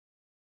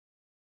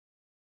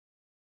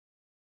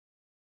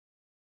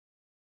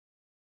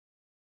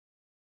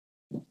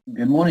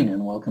Good morning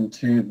and welcome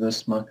to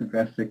this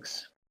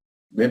Micrographics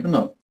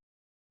webinar.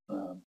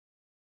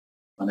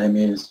 My name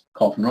is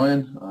Carl van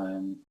Rooyen.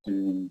 I'm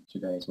doing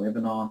today's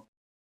webinar,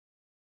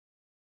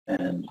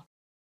 and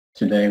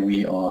today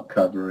we are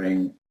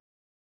covering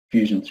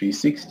Fusion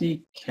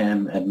 360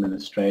 CAM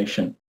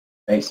administration,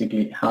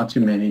 basically how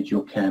to manage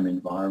your CAM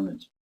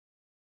environment.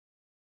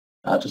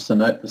 Just a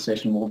note, the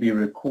session will be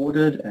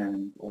recorded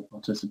and all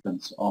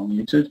participants are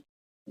muted.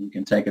 You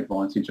can take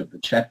advantage of the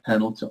chat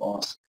panel to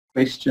ask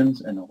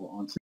questions, and I will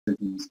answer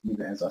these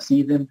either as I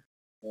see them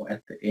or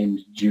at the end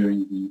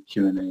during the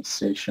Q&A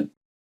session.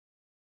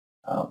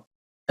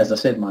 As I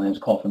said, my name is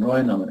Carl van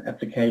Rooyen. I'm an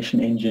application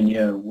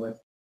engineer with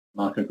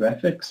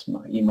Micrographics.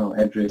 My email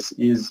address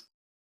is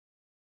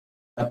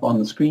up on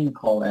the screen,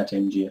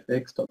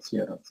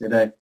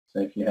 carl@mgfx.co.za. So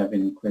if you have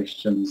any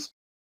questions,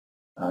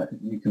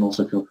 you can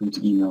also feel free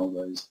to email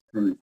those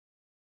through.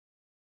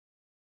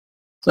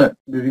 So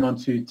moving on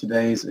to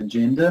today's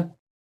agenda,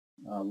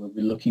 we'll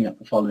be looking at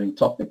the following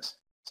topics,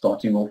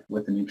 starting off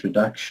with an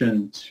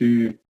introduction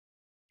to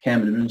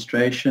CAM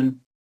administration.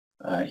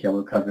 Here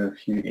we'll cover a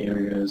few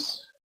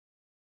areas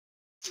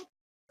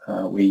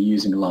where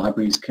using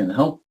libraries can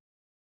help.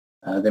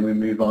 Then we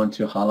move on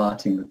to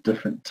highlighting the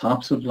different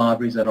types of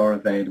libraries that are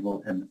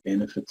available and the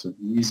benefits of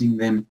using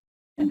them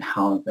and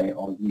how they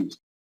are used.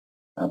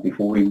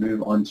 Before we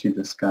move on to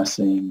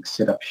discussing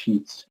setup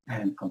sheets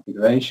and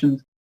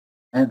configurations,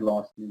 and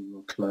lastly,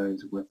 we'll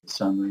close with a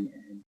summary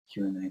and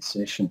Q&A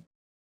session.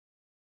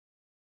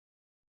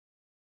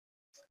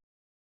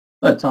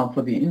 So, time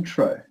for the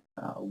intro.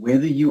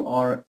 Whether you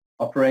are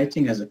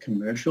operating as a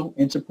commercial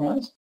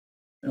enterprise,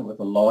 with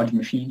a large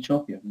machine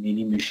shop, you have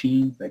many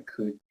machines that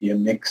could be a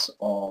mix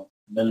of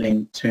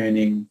milling,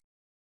 turning,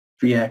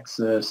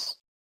 3-axis,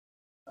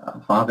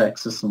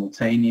 5-axis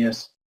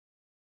simultaneous,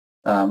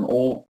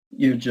 or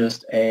you're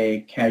just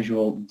a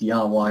casual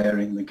DIYer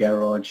in the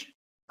garage.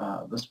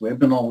 This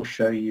webinar will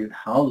show you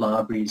how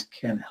libraries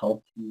can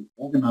help you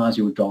organize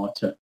your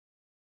data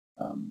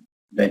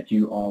that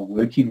you are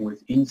working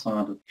with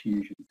inside of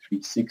Fusion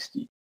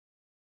 360.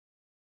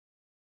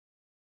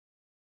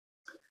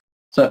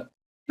 So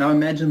now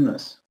imagine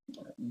this.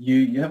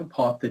 You have a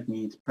part that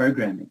needs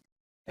programming,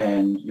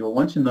 and you'll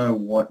want to know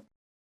what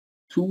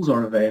tools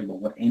are available,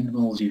 what end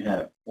mills you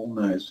have, all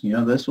those,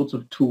 those sorts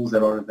of tools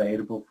that are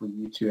available for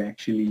you to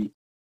actually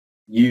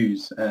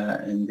use,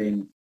 and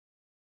then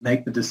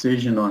make the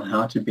decision on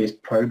how to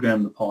best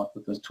program the part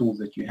with those tools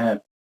that you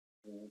have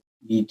or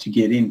need to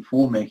get in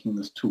for making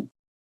this tool.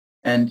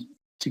 And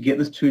to get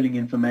this tooling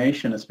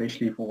information,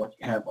 especially for what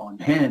you have on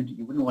hand,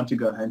 you wouldn't want to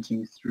go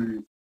hunting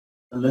through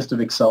a list of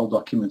Excel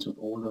documents with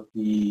all of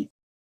the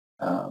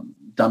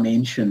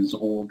dimensions,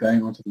 or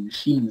going onto the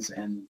machines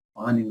and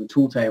finding the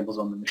tool tables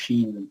on the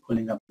machine and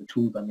pulling up the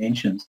tool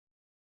dimensions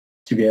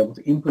to be able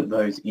to input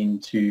those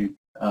into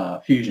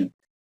Fusion.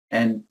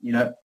 And,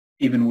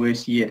 even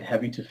worse yet,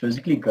 having to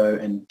physically go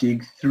and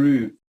dig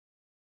through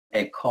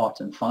a cart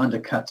and find a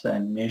cutter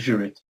and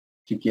measure it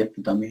to get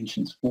the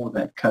dimensions for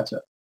that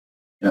cutter.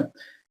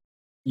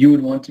 You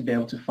would want to be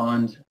able to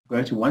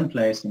go to one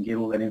place and get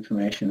all that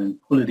information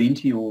and pull it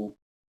into your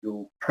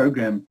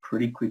program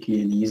pretty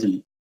quickly and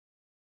easily.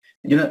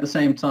 And, at the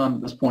same time,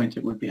 at this point,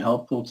 it would be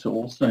helpful to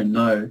also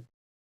know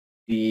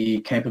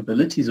the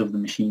capabilities of the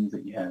machines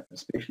that you have,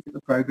 especially if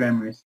the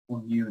programmer is still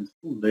new and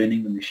still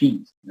learning the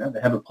machines. They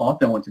have a part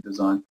they want to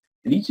design.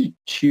 They need to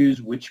choose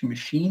which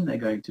machine they're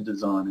going to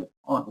design it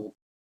on or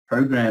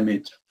program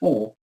it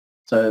for,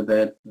 so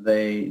that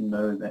they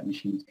know that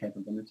machine's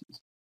capabilities.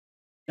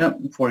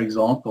 For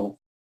example,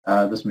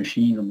 this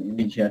machine on the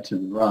image here to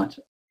the right,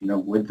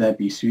 would that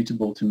be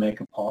suitable to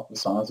make a part the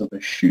size of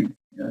a shoe?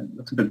 It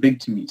looks a bit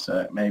big to me,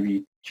 so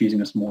maybe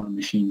choosing a smaller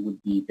machine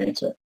would be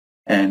better.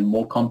 And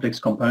more complex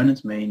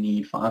components may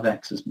need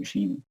 5-axis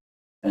machining.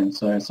 And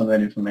so some of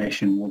that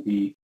information will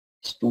be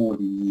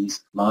stored in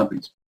these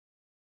libraries.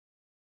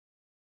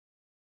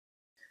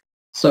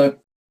 So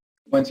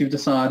once you've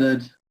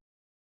decided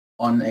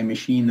on a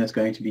machine that's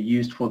going to be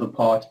used for the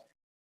part,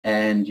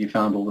 and you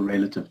found all the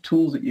relative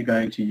tools that you're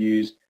going to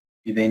use,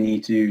 you then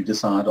need to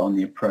decide on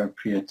the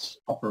appropriate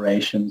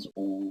operations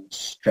or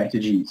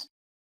strategies.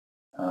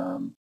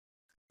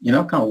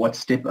 Kind of what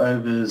step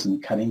overs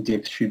and cutting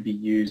depth should be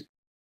used,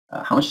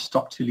 how much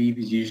stock to leave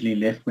is usually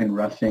left when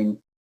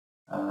roughing.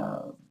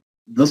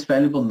 This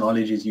valuable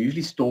knowledge is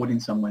usually stored in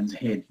someone's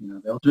head.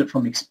 They'll do it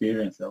from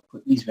experience. They'll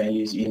put these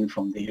values in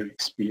from their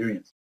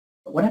experience.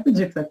 But what happens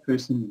if that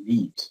person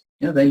leaves?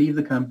 They leave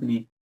the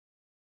company,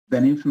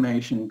 that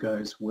information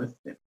goes with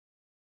them.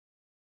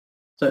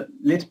 So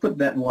let's put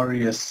that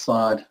worry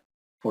aside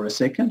for a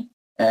second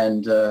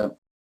and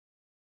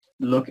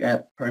look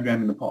at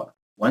programming the part.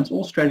 Once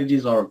all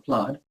strategies are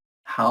applied,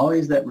 how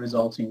is that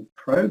resulting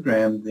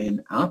program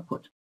then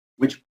output?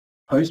 Which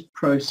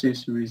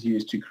post-processor is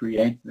used to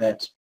create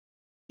that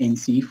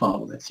NC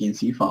file, that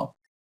CNC file?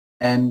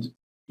 And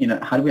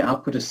how do we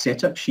output a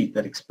setup sheet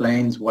that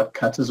explains what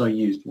cutters are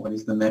used, what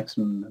is the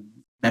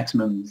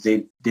maximum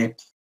Z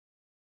depth?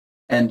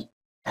 And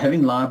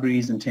having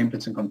libraries and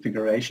templates and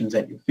configurations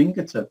at your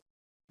fingertip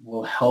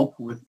will help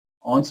with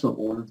answer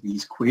all of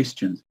these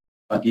questions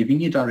by giving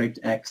you direct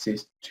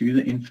access to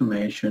the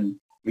information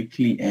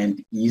quickly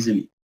and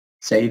easily,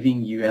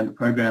 saving you and the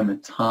programmer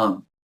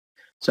time.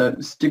 So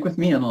stick with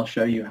me and I'll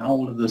show you how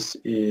all of this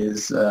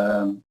is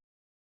done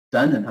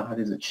and how it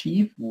is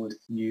achieved with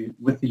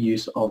the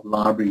use of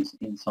libraries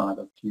inside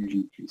of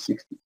Fusion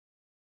 360.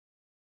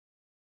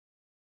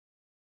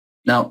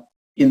 Now,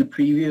 in the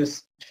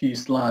previous few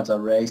slides, I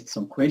raised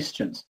some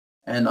questions,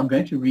 and I'm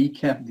going to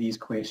recap these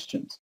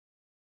questions.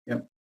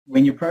 Yep.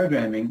 When you're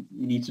programming,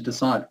 you need to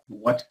decide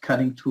what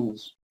cutter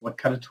tools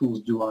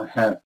do I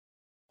have?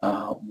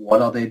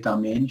 What are their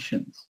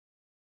dimensions?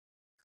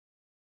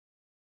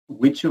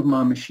 Which of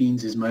my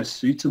machines is most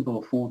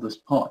suitable for this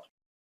part?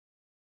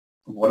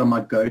 What are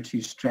my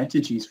go-to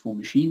strategies for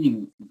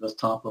machining this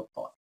type of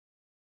part?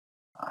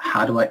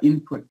 How do I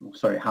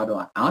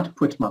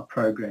output my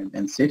program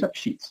and setup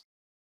sheets?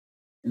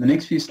 In the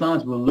next few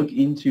slides, we'll look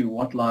into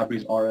what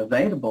libraries are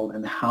available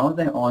and how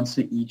they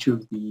answer each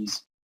of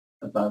these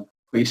above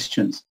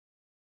questions.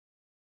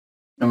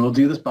 And we'll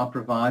do this by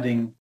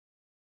providing,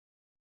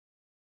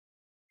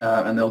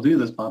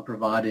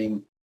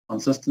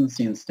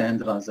 consistency and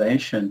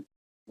standardization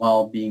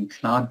while being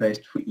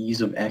cloud-based for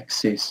ease of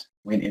access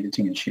when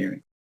editing and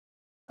sharing.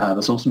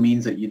 This also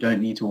means that you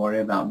don't need to worry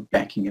about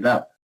backing it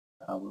up.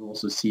 We'll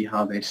also see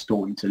how they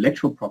store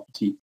intellectual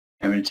property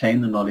and retain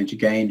the knowledge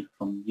gained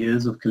from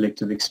years of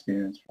collective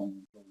experience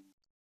from employees.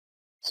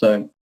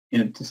 So,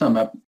 to sum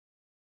up,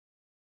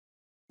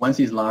 once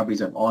these libraries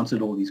have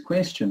answered all these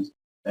questions,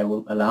 they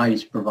will allow you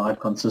to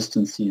provide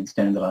consistency and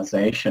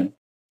standardization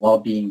while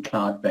being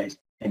cloud-based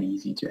and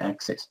easy to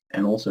access,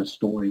 and also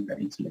storing that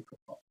intellectual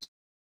property.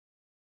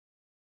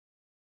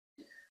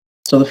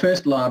 So the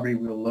first library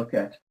we'll look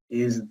at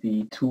is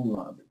the tool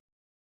library.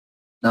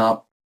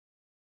 Now,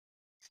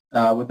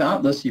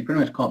 without this, you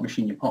pretty much can't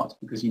machine your parts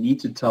because you need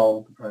to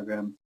tell the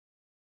program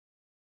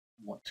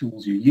what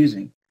tools you're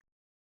using.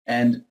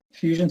 And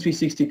Fusion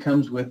 360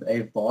 comes with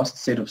a vast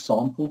set of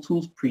sample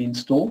tools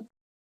pre-installed,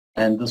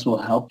 and this will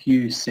help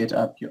you set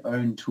up your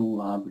own tool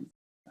library.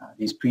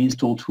 These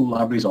pre-installed tool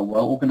libraries are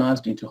well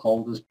organized into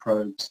holders,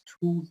 probes,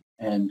 tools,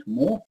 and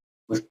more,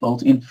 with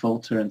built-in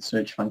filter and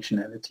search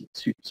functionality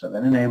too. So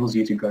that enables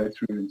you to go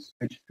through and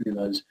search through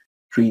those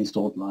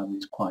pre-installed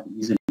libraries quite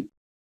easily.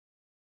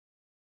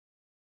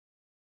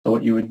 So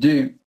what you would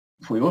do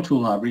for your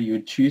tool library, you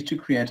would choose to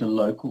create a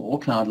local or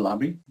cloud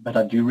library, but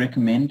I do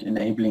recommend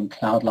enabling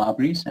cloud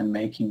libraries and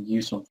making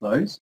use of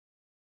those.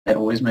 That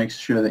always makes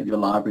sure that your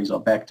libraries are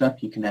backed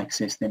up. You can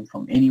access them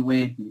from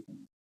anywhere. You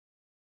can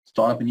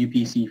start up a new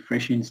PC,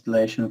 fresh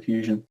installation of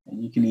Fusion,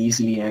 and you can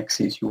easily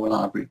access your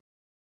library.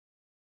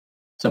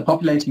 So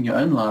populating your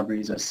own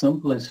library is as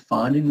simple as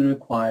finding the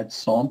required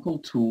sample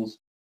tools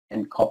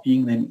and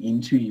copying them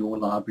into your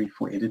library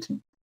for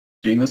editing.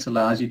 Doing this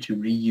allows you to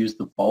reuse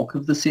the bulk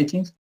of the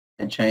settings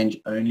and change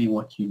only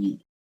what you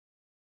need.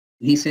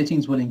 These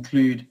settings will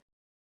include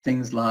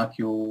things like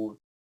your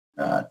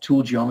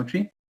tool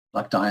geometry,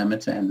 like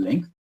diameter and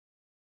length,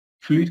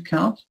 flute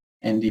count,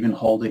 and even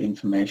holder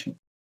information.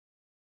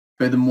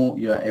 Furthermore,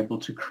 you are able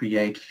to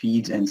create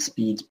feeds and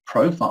speeds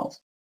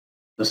profiles.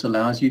 This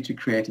allows you to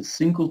create a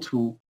single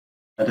tool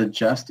that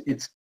adjusts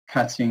its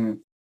cutting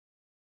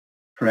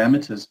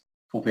parameters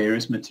for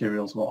various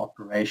materials or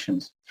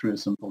operations through a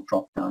simple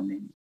drop-down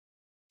menu.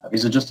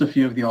 These are just a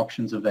few of the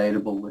options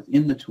available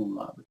within the tool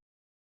library.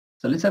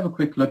 So let's have a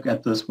quick look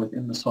at this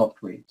within the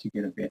software to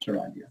get a better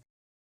idea.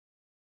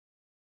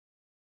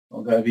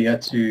 I'll go over here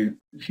to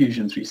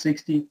Fusion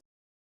 360,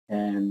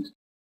 and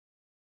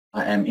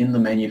I am in the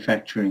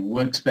manufacturing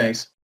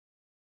workspace.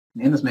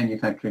 And in this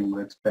manufacturing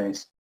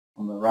workspace,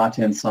 on the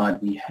right-hand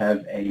side, we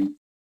have a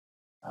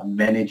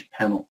manage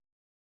panel.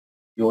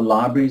 Your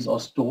libraries are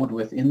stored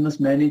within this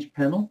manage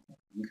panel.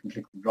 You can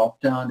click the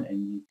drop-down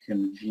and you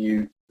can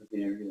view the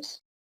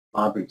various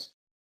libraries.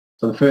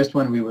 So the first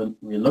one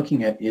we're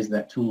looking at is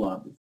that tool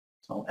library.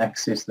 So I'll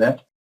access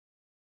that.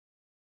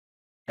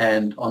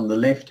 And on the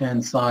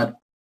left-hand side,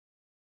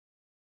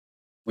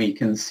 we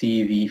can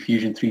see the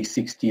Fusion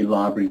 360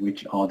 library,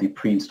 which are the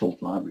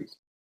pre-installed libraries.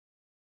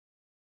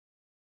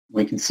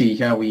 We can see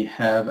here we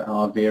have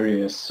our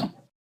various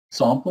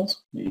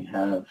samples. We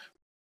have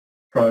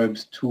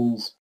probes,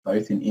 tools,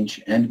 both in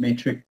inch and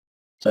metric.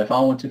 So if I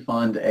want to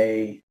find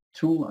a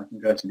tool, I can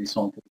go to the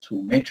sample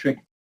tool metric,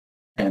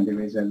 and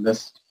there is a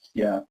list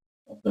here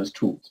of those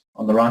tools.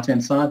 On the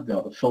right-hand side, there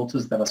are the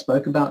filters that I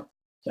spoke about.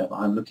 So if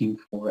I'm looking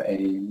for a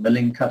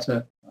milling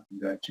cutter, I can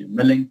go to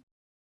milling,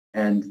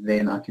 and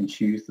then I can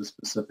choose the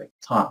specific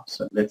type.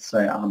 So let's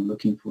say I'm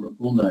looking for a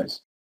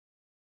bullnose.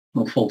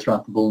 We'll filter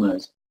out the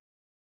bullnose,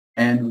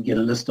 and we get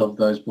a list of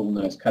those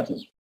bullnose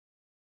cutters.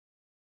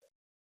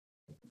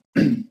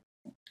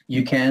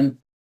 You can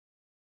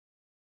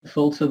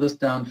filter this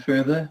down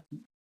further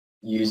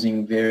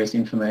using various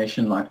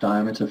information like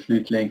diameter,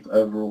 flute length,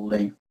 overall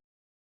length.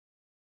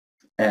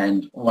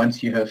 And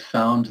once you have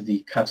found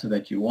the cutter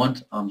that you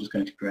want, I'm just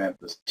going to grab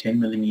this 10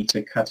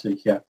 millimeter cutter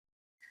here.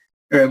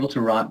 You're able to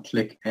right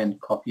click and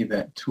copy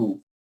that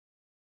tool.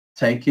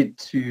 Take it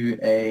to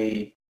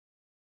a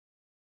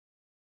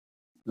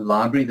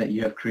library that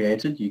you have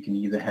created, you can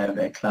either have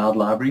a cloud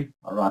library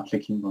by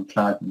right-clicking on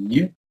Cloud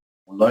New,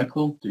 or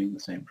local, doing the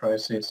same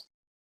process.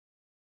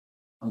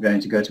 I'm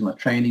going to go to my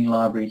training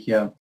library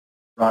here,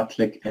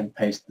 right-click and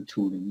paste the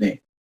tool in there.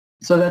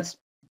 So that's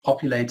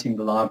populating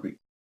the library.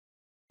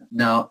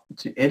 Now,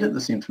 to edit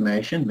this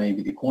information,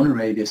 maybe the corner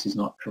radius is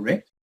not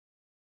correct.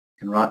 You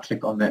can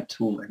right-click on that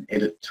tool and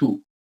edit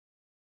tool.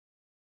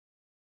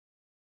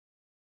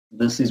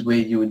 This is where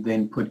you would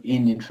then put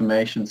in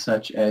information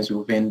such as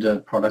your vendor,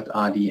 product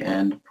ID,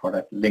 and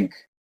product link.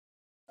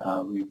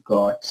 We've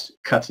got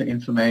cutter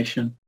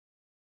information,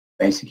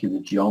 basically the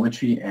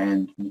geometry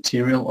and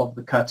material of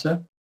the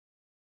cutter.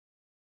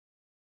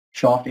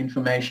 Shaft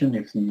information,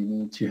 if you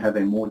need to have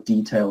a more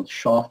detailed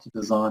shaft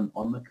design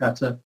on the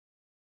cutter.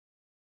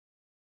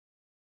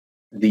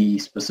 The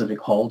specific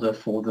holder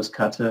for this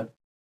cutter,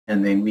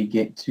 and then we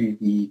get to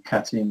the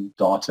cutting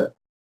data.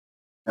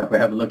 If we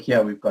have a look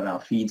here, we've got our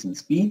feeds and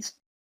speeds,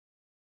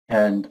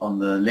 and on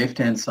the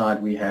left-hand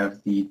side we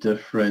have the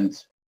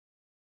different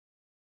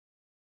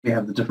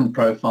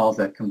profiles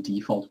that come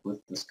default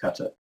with this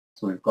cutter.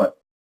 So we've got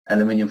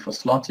aluminium for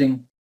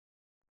slotting,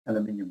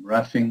 aluminium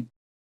roughing,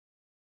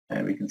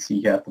 and we can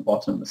see here at the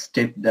bottom the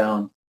step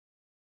down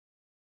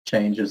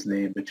changes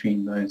there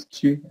between those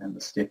two and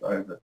the step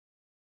over.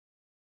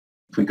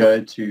 If we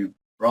go to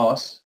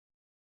brass,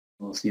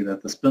 we'll see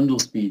that the spindle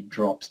speed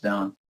drops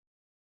down.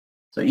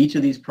 So each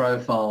of these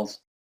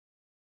profiles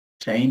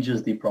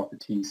changes the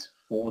properties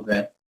for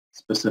that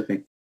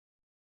specific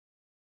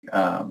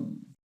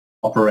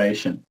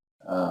operation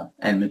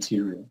and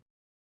material.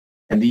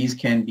 And these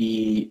can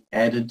be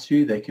added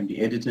to, they can be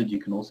edited. You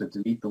can also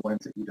delete the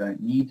ones that you don't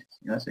need.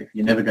 So if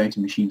you're never going to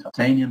machine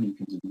titanium, you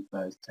can delete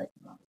those, take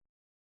them out.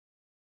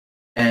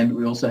 And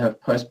we also have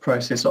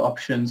post-processor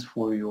options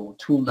for your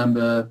tool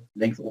number,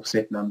 length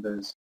offset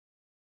numbers,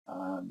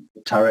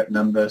 the turret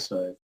number,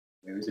 so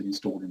where is it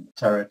installed in the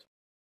turret,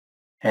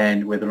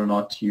 and whether or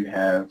not you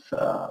have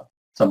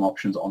some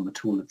options on the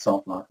tool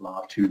itself, like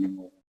live tooling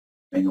or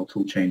manual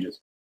tool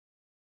changes.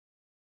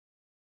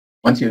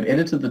 Once you've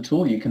edited the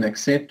tool, you can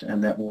accept,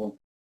 and that will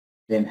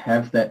then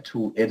have that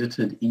tool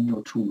edited in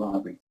your tool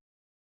library.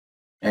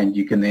 And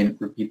you can then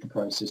repeat the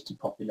process to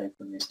populate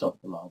the rest of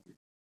the library.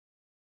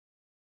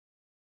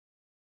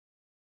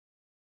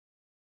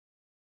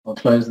 I'll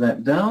close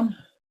that down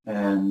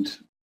and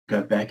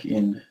go back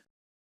in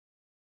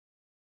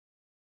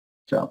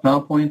to our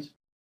PowerPoint.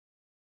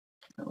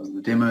 That was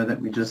the demo that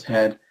we just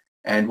had.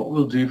 And what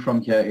we'll do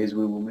from here is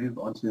we will move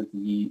on to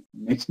the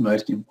next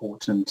most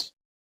important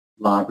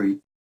library,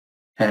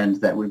 and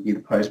that would be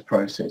the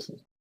post-processors.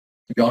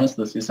 To be honest,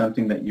 this is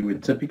something that you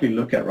would typically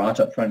look at right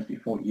up front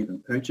before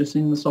even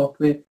purchasing the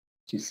software,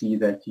 to see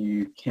that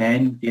you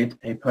can get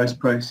a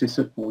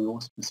post-processor for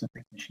your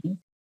specific machine.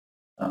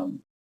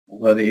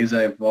 Although there is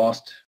a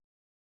vast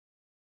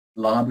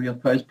library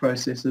of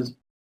post-processors,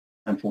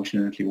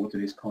 unfortunately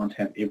Autodesk can't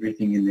have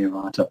everything in there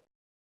right up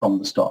from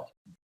the start.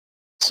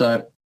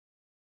 So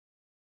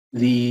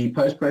the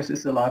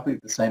post-processor library,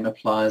 the same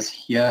applies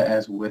here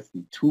as with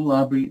the tool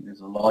library.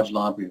 There's a large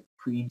library of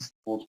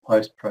pre-installed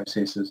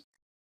post-processors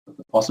with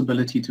the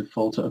possibility to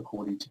filter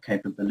according to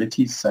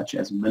capabilities such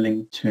as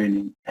milling,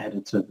 turning,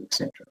 additive,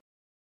 etc.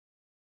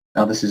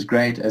 Now this is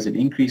great as it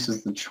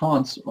increases the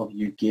chance of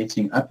you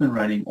getting up and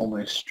running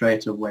almost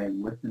straight away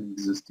with an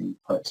existing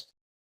post.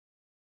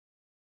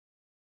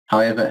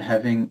 However,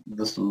 having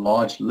this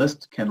large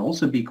list can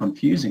also be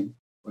confusing.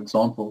 For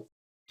example,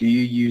 do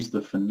you use the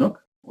FNUC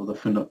or the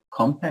FNUC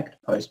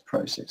compact post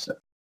processor?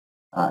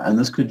 And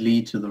this could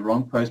lead to the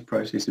wrong post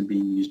processor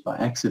being used by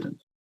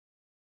accident.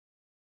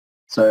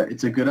 So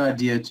it's a good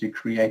idea to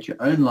create your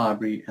own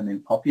library and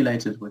then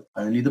populate it with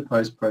only the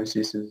post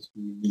processors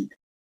you need.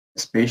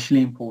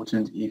 Especially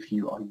important if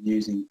you are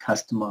using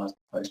customized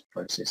post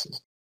processors.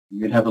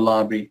 You'd have a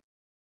library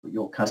with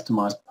your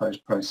customized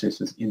post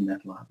processors in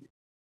that library.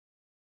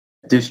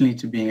 Additionally,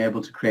 to being able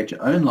to create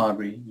your own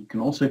library, you can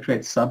also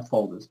create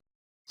subfolders.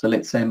 So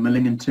let's say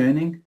milling and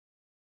turning,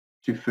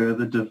 to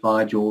further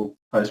divide your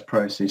post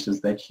processors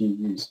that you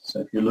use. So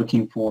if you're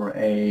looking for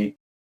a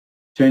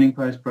turning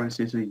post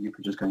processor, you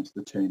could just go into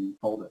the turning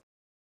folder.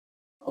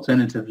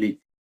 Alternatively,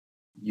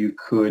 you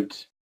could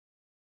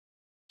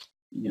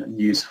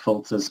use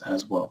filters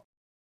as well.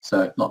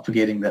 So not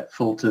forgetting that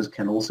filters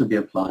can also be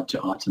applied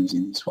to items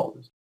in these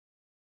folders.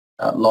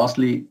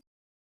 Lastly,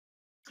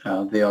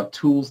 there are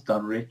tools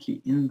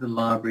directly in the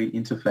library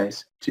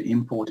interface to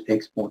import,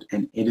 export,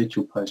 and edit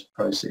your post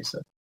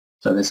processor.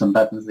 So there's some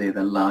buttons there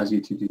that allows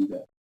you to do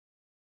that.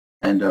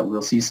 And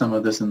we'll see some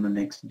of this in the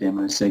next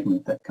demo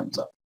segment that comes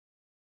up.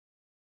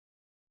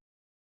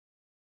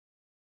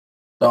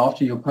 So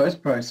after your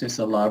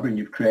post-processor library and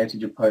you've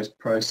created your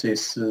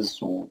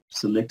post-processors or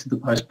selected the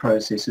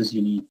post-processors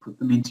you need, put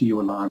them into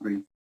your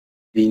library.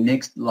 The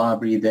next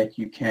library that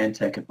you can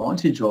take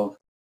advantage of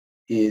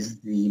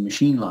is the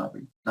machine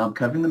library. Now I'm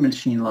covering the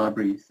machine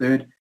library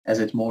third as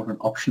it's more of an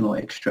optional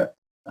extra.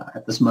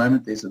 At this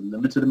moment there's a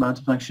limited amount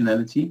of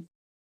functionality,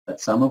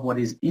 but some of what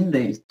is in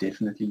there is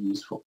definitely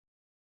useful.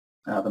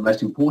 the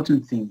most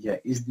important thing here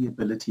is the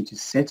ability to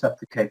set up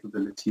the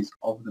capabilities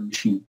of the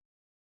machine.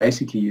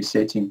 Basically, you're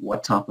setting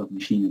what type of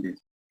machine it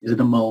is. Is it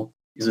a mill?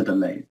 Is it a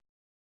lathe?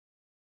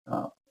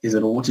 Is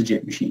it an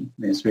autojet machine?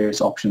 There's various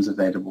options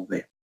available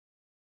there.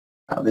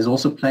 There's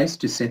also a place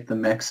to set the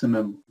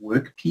maximum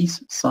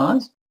workpiece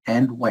size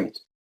and weight.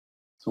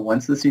 So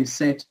once this is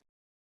set,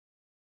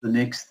 the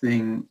next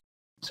thing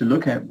to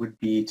look at would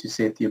be to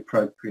set the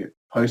appropriate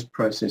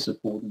post-processor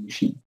for the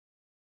machine.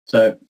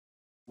 So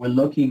we're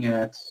looking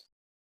at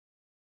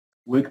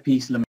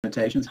workpiece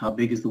limitations, how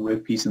big is the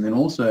workpiece, and then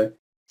also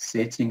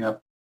setting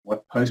up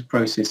what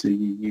post-processor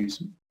you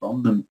use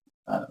from the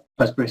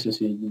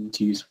post-processor you need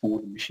to use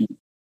for the machine.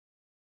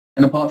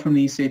 And apart from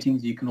these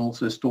settings, you can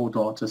also store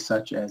data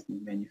such as the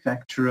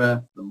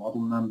manufacturer, the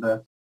model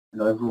number,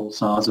 and overall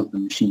size of the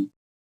machine.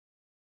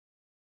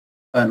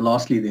 And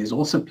lastly, there's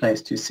also a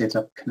place to set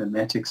up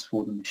kinematics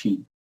for the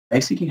machine,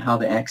 basically how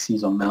the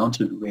axes are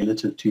mounted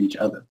relative to each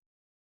other.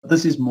 But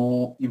this is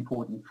more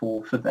important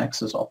for fifth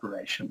axis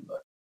operation,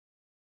 but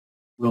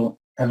we'll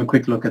have a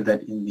quick look at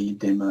that in the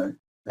demo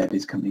that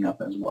is coming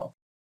up as well.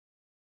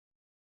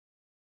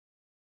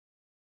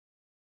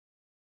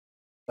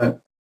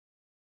 So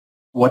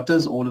what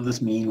does all of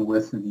this mean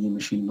with the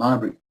machine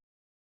library?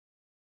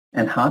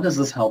 And how does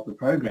this help the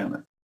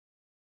programmer?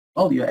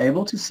 Well, you're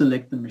able to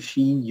select the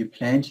machine you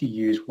plan to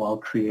use while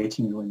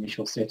creating your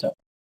initial setup.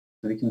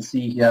 So we can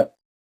see here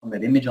on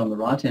that image on the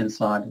right-hand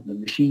side, the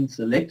machine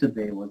selected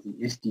there was the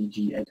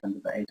SDG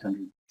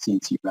 800x800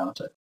 CNC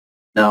router.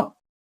 Now,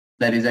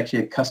 that is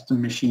actually a custom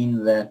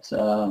machine that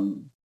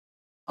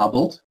I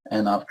built,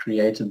 and I've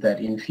created that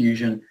in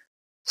Fusion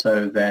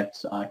so that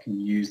I can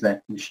use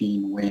that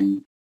machine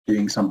when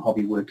doing some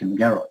hobby work in the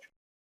garage.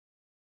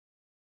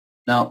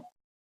 Now,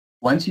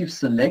 once you've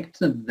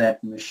selected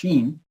that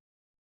machine,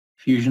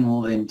 Fusion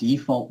will then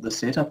default the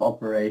setup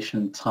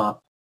operation type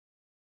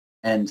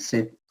and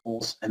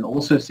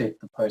also set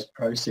the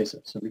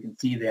post-processor. So we can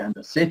see there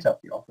under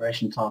setup, the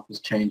operation type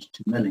has changed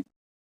to milling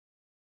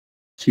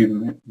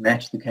to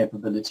match the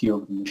capability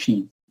of the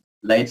machine.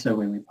 Later,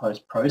 when we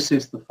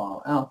post-process the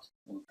file out,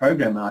 or the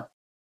program out,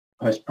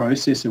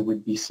 post-processor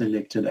would be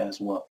selected as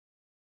well.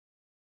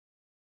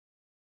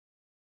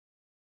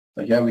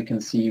 So here we can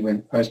see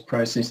when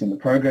post-processing the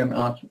program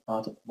out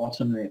at the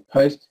bottom there,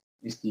 post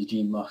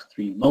SDG Mach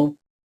 3 mil.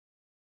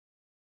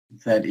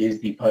 That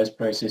is the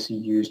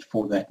post-processor used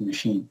for that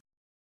machine.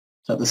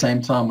 So at the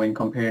same time, when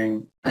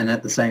comparing, and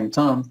at the same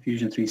time,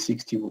 Fusion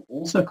 360 will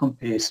also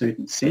compare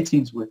certain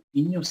settings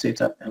within your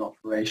setup and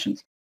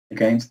operations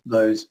against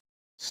those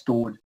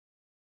stored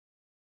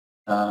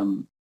for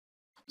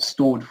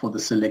the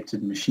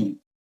selected machine.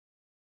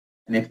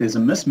 And if there's a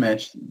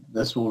mismatch,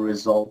 this will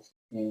result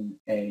in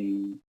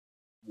a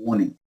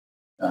warning.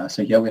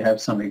 So here we have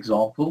some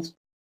examples.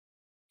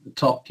 The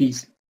top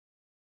piece,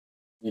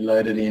 we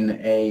loaded in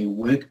a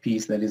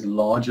workpiece that is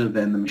larger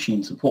than the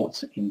machine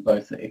supports in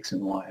both the X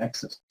and Y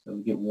axis. So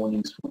we get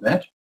warnings for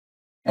that.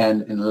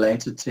 And in a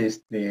later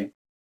test there,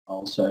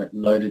 also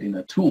loaded in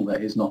a tool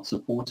that is not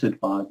supported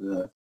by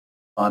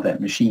that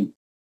machine.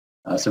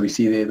 So we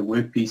see there the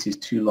workpiece is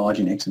too large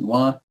in X and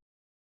Y.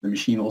 The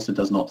machine also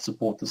does not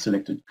support the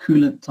selected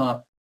coolant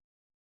type.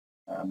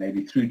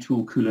 Maybe through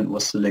tool coolant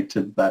was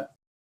selected, but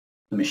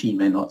the machine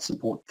may not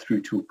support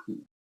through tool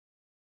coolant.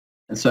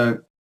 And so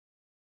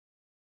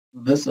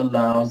this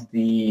allows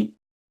the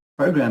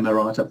programmer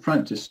right up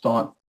front to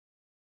start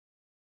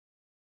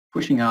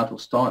pushing out or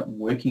start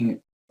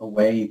working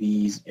away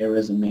these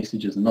errors and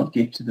messages and not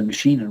get to the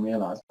machine and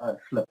realize, oh,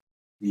 flip,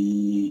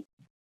 the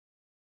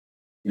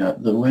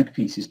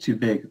workpiece is too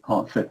big, it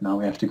can't fit, now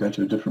we have to go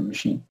to a different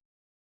machine.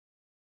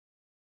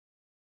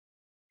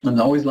 And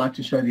I always like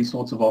to show these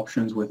sorts of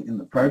options within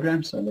the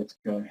program, so let's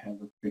go have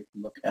a quick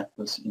look at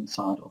this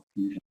inside of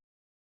Fusion.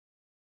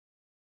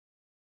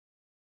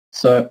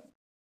 So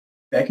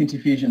back into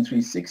Fusion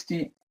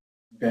 360, I'm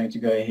going to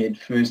go ahead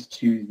first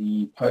to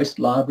the post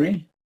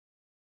library,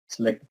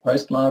 select the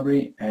post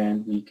library,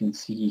 and we can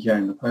see here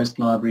in the post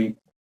library,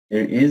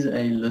 there is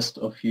a list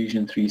of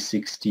Fusion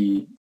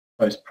 360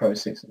 post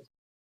processors.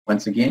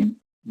 Once again,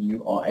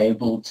 you are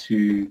able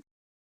to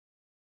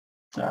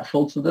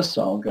filter this,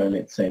 so I'll go,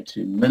 let's say,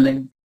 to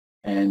milling,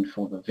 and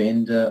for the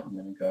vendor,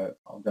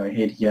 I'll go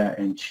ahead here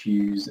and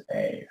choose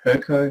a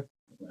Herco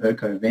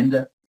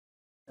vendor,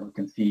 and we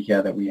can see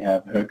here that we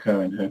have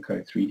Herco and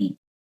Herco 3D.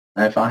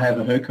 Now, if I have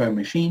a Herco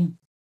machine,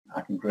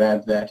 I can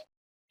grab that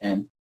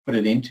and put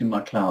it into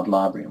my cloud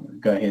library. I'm going to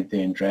go ahead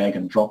there and drag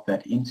and drop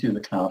that into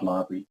the cloud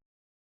library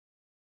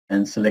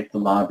and select the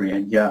library,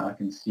 and here I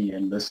can see a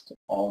list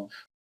of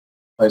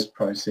post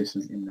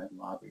processors in that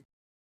library.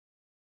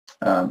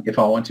 If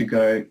I want to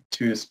go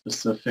to a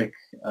specific,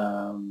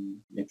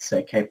 let's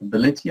say,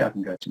 capability, I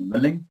can go to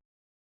milling,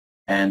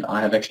 and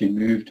I have actually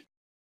moved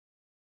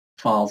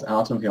files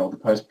out of here, the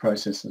post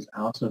processors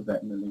out of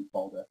that milling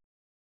folder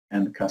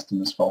and the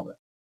customers folder.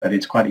 But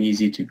it's quite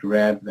easy to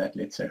grab that,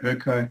 let's say,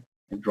 Herco,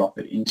 and drop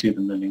it into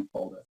the milling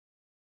folder.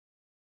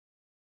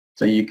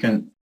 So you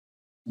can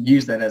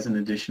use that as an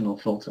additional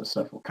filter.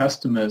 So for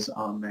customers,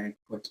 I may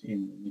put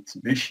in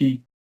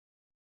Mitsubishi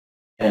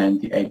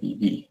and the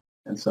ABB.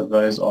 And so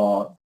those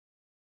are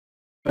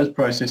those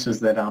processes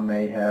that I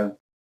may have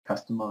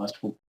customized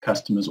for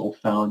customers or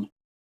found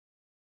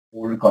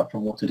or got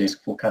from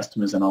Autodesk for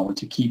customers, and I want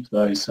to keep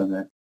those so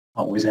that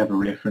I always have a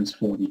reference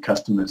for the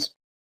customer's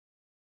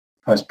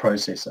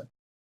post-processor.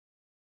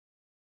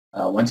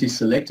 Once you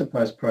select a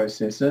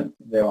post-processor,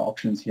 there are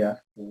options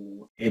here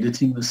for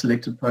editing the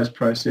selected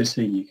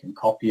post-processor. You can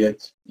copy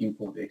it,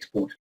 import,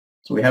 export.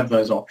 So we have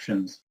those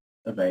options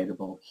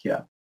available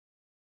here.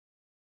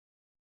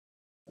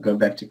 I'll go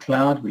back to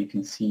cloud. We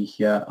can see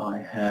here I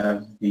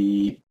have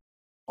the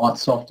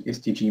ArtSoft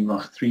STG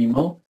Mach 3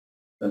 mill.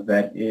 So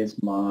that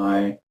is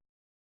my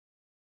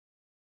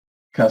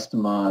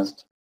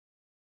customized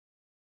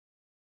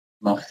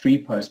Mach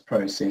 3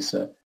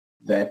 post-processor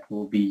that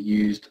will be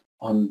used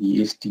on the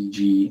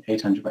STG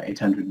 800 by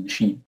 800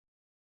 machine.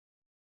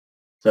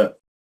 So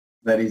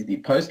that is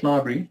the post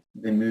library.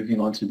 Then moving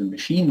on to the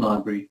machine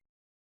library,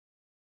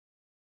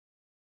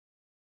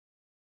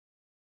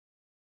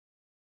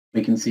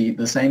 we can see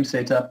the same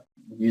setup.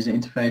 User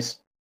interface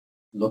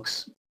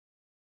looks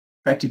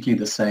practically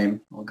the same.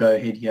 I'll go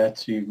ahead here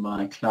to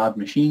my cloud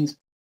machines.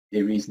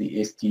 There is the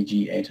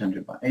STG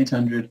 800 by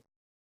 800,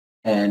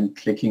 and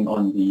clicking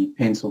on the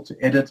pencil to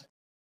edit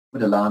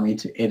would allow me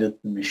to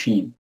edit the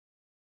machine.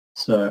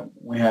 So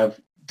we have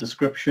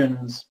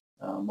descriptions,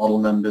 model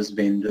numbers,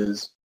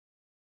 vendors,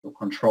 the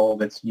control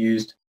that's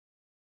used.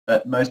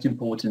 But most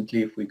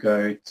importantly, if we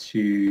go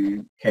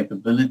to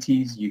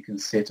capabilities, you can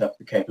set up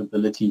the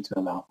capability to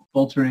allow for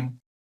filtering,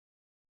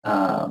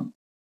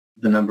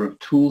 the number of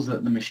tools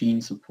that the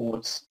machine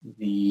supports,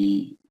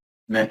 the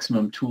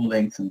maximum tool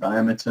lengths and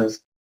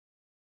diameters,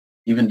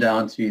 even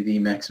down to the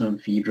maximum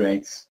feed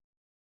rates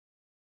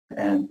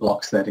and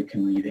blocks that it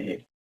can read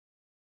ahead.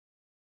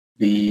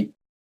 The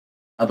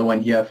other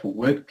one here for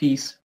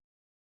workpiece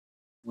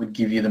would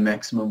give you the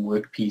maximum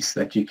workpiece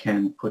that you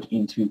can put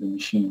into the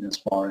machine as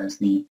far as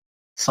the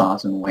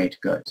size and weight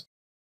goes.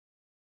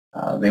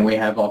 Then we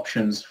have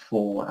options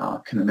for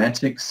our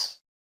kinematics,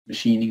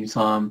 machining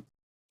time,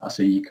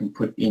 so you can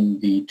put in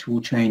the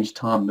tool change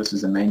time. This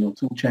is a manual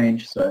tool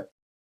change, so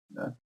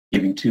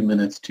giving 2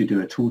 minutes to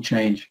do a tool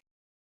change.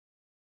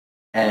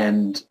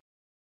 And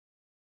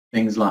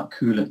things like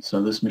coolant.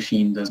 So this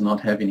machine does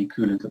not have any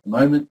coolant at the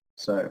moment,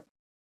 so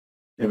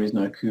there is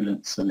no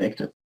coolant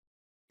selected.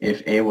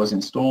 If air was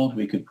installed,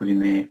 we could put in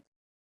there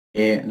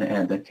air and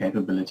add that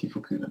capability for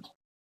coolant.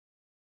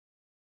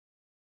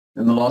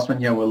 And the last one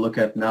here we'll look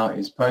at now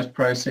is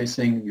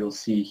post-processing. You'll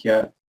see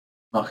here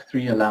Mach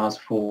 3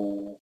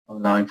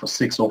 allowing for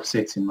 6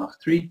 offsets in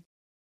Mach 3,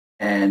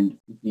 and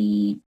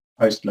the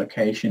post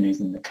location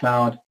is in the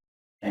cloud,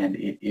 and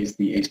it is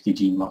the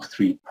STG Mach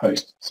 3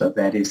 post. So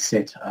that is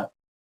set up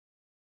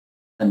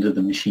under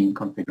the machine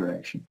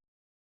configuration.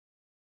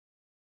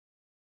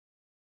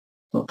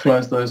 We'll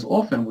close those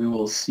off and we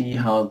will see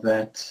how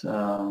that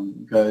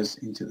goes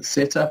into the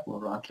setup. We'll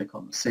right click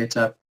on the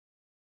setup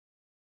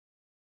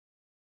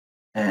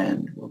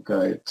and we'll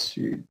go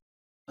to,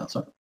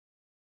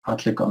 right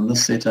click on the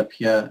setup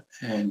here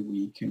and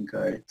we can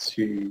go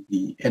to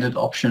the edit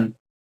option.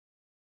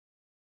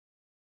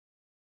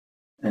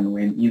 And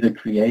when either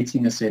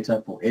creating a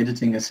setup or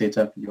editing a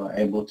setup, you are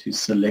able to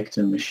select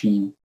a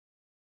machine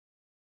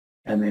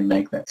and then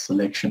make that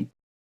selection.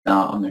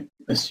 Now, I'm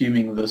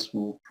assuming this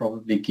will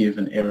probably give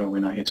an error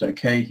when I hit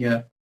OK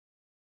here.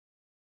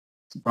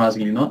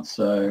 Surprisingly not.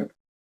 So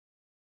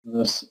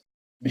this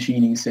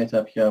machining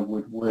setup here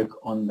would work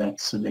on that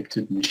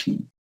selected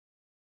machine.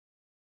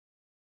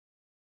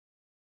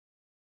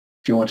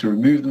 If you want to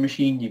remove the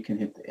machine, you can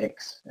hit the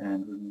X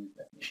and remove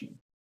that machine.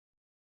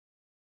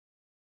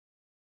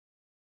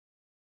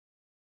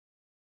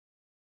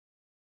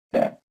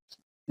 Okay,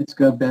 let's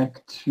go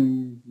back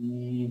to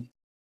the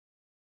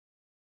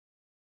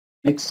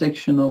next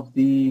section of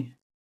the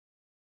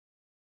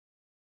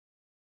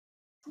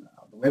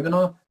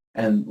webinar,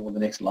 or the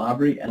next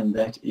library, and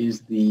that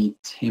is the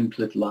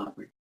template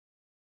library.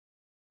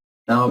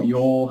 Now,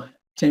 your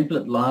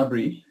template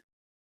library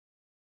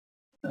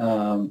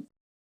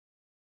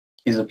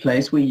is a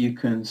place where you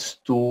can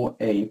store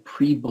a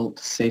pre-built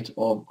set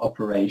of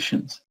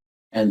operations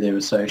and their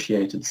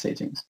associated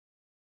settings.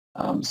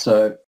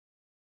 So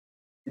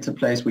it's a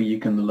place where you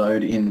can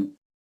load in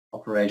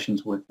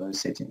operations with those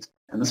settings.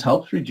 And this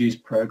helps reduce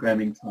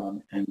programming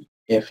time and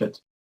effort,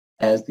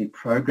 as the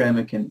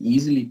programmer can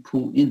easily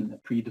pull in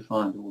that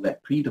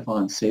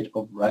predefined set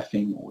of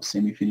roughing or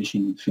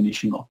semi-finishing and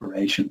finishing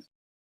operations.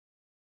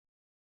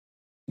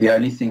 The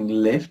only thing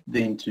left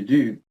then to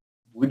do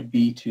would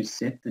be to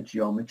set the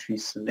geometry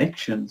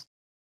selections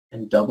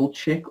and double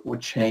check or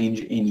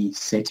change any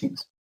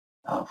settings.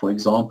 For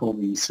example,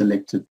 the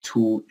selected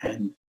tool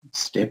and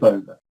step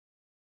over.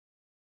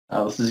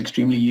 This is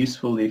extremely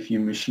useful if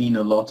you machine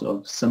a lot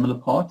of similar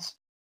parts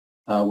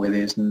where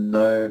there's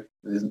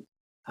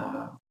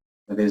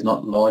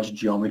not large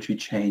geometry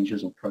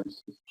changes or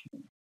process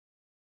changes.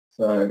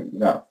 So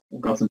yeah,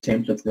 we've got some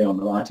templates there on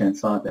the right-hand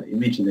side, that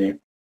image there.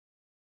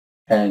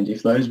 And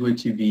if those were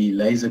to be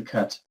laser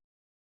cut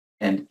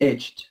and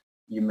etched,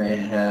 you may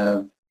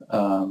have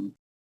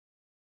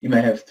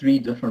three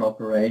different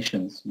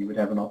operations. You would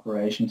have an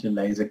operation to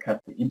laser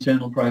cut the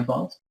internal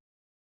profiles,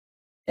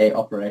 a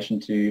operation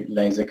to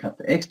laser cut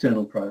the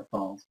external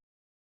profiles,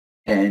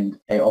 and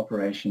a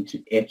operation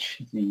to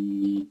etch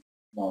the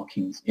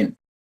markings in.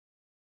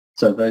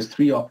 So those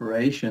three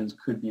operations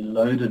could be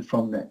loaded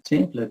from that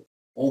template,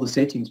 all the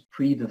settings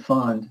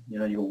predefined,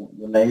 your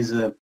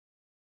laser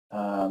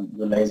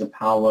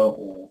power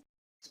or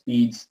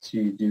speeds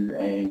to do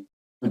a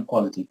good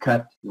quality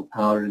cut, your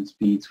power and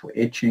speeds for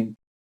etching,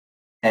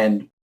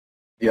 and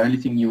the only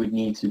thing you would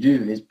need to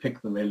do is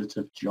pick the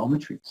relative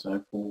geometry.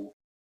 So for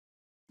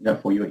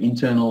your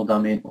internal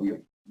dimension or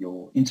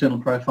your internal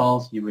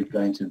profiles, you would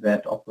go into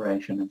that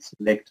operation and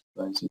select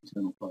those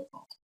internal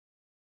profiles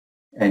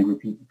and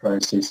repeat the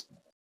process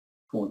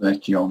for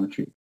that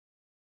geometry.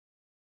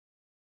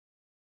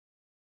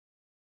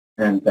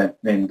 And that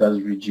then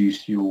does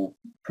reduce your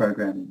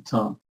programming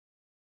time.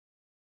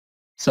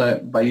 So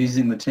by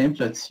using the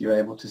templates, you're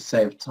able to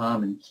save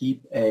time and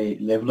keep a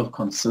level of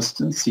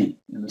consistency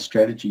in the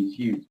strategies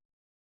used.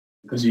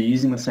 Because you're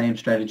using the same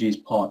strategies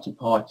part to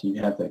part,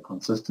 you have that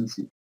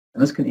consistency.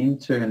 And this can in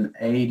turn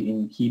aid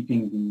in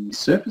keeping the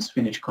surface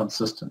finish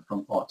consistent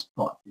from part to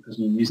part, because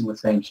you're using the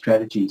same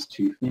strategies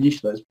to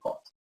finish those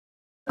parts.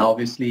 Now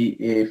obviously,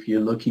 if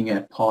you're looking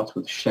at parts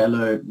with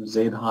shallow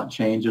Z height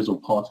changes or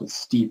parts with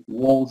steep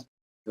walls,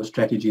 your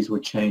strategies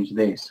would change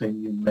there. So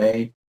you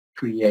may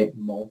create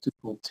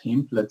multiple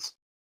templates,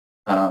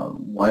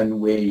 one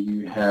where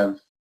you have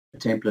a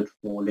template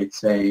for, let's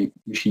say,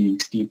 machining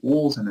steep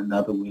walls, and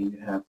another where you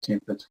have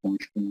templates for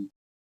machining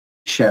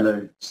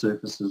shallow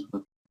surfaces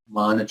with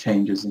minor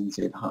changes in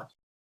Z height.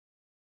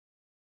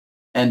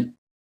 And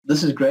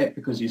this is great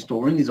because you're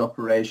storing these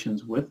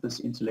operations with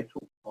this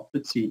intellectual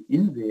property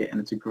in there, and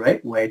it's a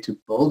great way to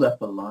build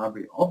up a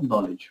library of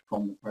knowledge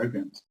from the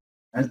programmers.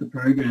 As the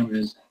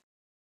programmers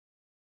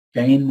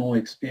gain more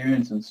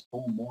experience and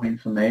store more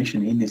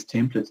information in these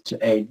templates to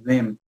aid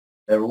them,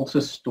 they're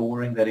also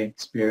storing that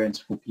experience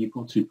for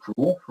people to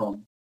draw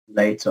from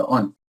later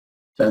on.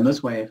 So in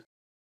this way, if a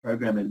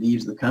programmer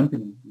leaves the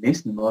company,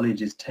 less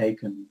knowledge is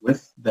taken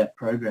with that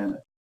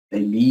programmer. They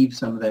leave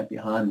some of that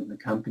behind in the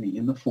company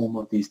in the form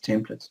of these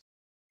templates.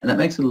 And that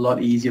makes it a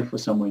lot easier for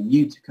someone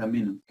new to come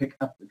in and pick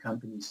up the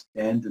company's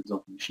standards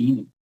of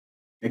machining.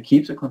 It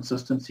keeps a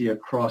consistency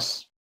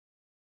across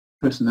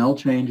personnel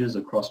changes,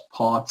 across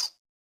parts,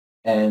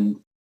 and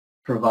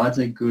provides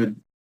a good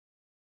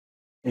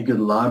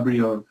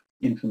library of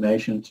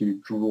information to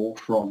draw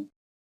from,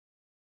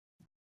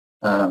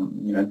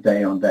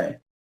 day on day.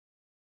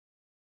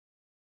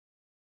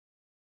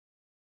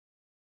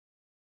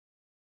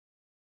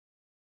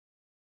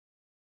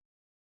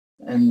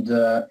 And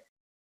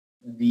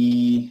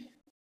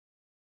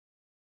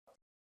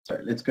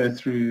let's go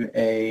through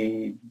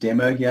a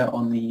demo here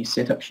on the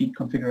setup sheet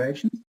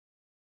configuration.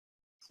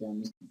 So I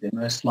missed the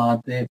demo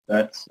slide there,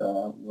 but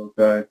we'll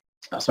go,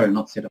 sorry,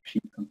 not setup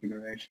sheet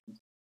configurations.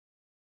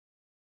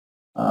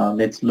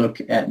 Let's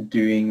look at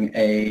doing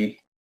a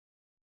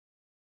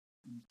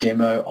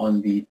demo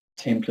on the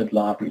template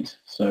libraries.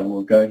 So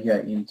we'll go here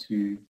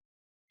into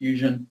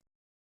Fusion.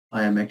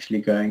 I am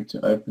actually going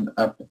to open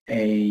up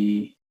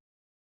a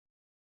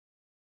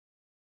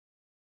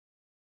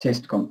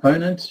test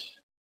component.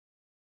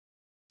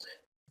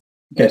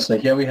 Okay, so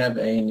here we have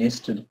a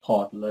nested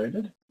part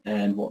loaded,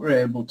 and what we're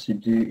able to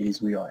do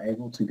is we are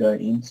able to go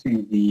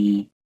into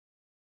the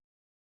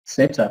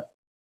setup,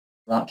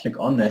 right-click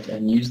on that,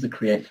 and use the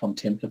Create from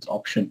Templates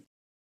option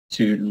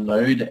to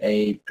load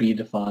a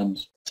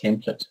predefined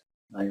template.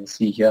 Now you'll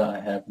see here I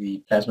have the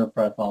Plasma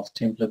Profiles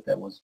template that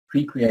was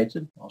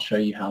pre-created. I'll show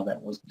you how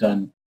that was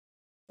done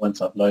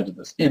once I've loaded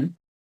this in,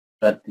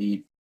 but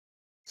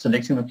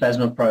selecting the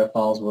Plasma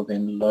Profiles will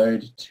then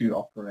load two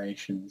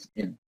operations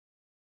in.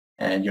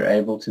 And you're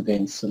able to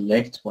then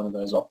select one of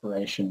those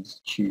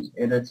operations, choose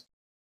Edit,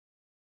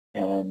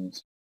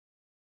 and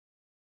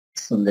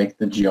select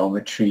the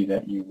geometry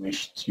that you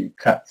wish to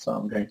cut. So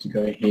I'm going to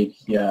go ahead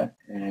here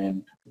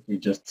and we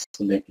just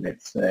select,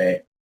 let's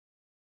say,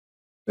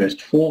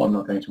 first four. I'm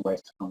not going to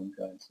waste time and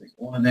go and select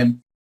all of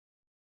them,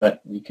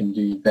 but we can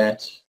do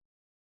that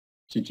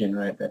to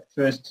generate that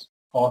first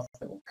path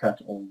that will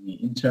cut all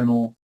the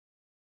internal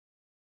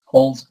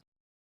holes,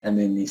 and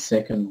then the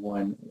second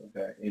one will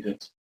go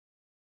Edit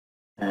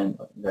and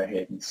go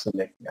ahead and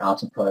select the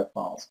outer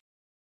profiles.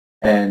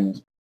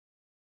 And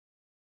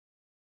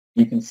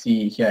you can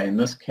see here in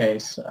this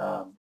case,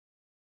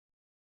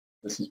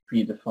 this is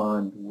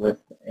predefined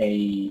with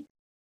a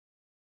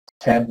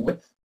tab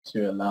width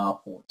to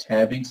allow for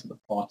tabbing so the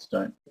parts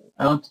don't fall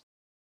out.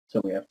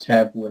 So we have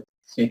tab width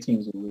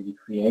settings already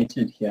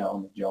created here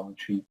on the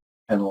geometry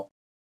panel.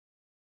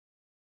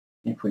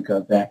 If we go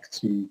back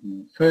to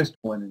the first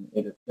one and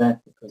edit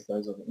that, because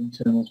those are the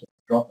internals with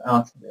the drop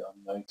out, there are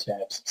no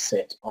tabs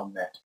set on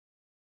that.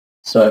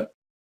 So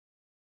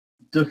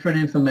different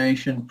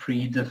information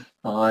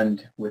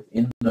predefined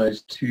within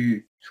those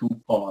two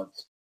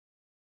toolpaths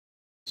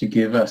to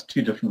give us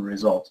two different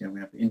results. We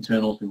have the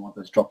internals, we want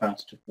those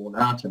dropouts to fall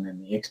out, and then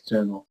the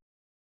external,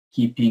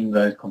 keeping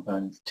those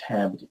components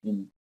tabbed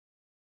in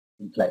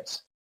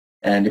place.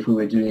 And if we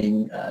were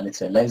doing, let's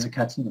say, laser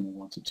cutting and we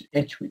wanted to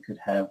etch, we could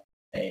have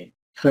a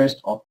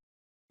first op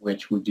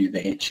which would do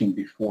the etching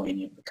before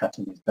any of the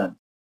cutting is done.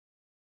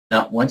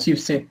 Now, once you've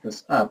set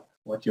this up,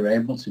 what you're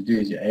able to do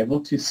is you're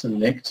able to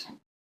select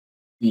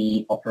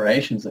the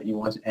operations that you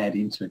want to add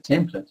into a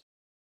template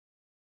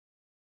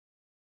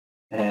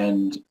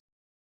and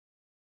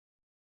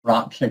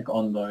right-click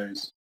on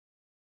those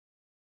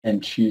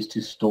and choose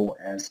to store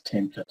as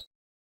template.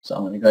 So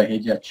I'm going to go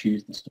ahead here,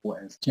 choose the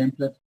store as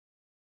template,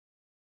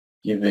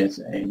 give it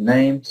a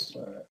name.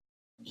 So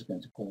I'm just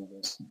going to call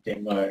this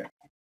demo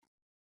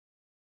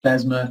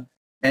plasma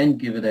and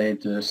give it a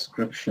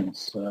description.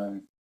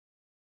 So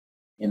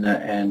inner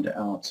and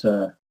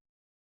outer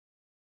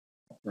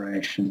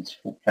operations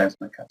for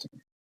plasma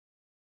cutting.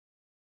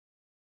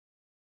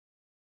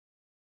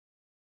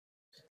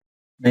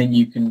 Then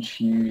you can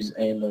choose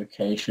a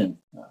location.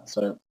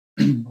 So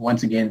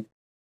once again,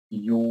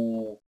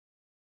 your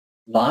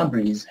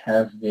libraries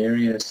have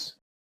various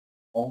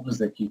folders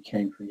that you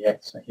can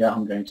create. So here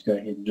I'm going to go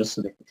ahead and just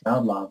select the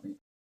cloud library,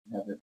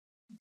 have it,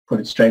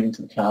 put it straight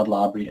into the cloud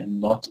library and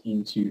not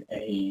into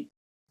a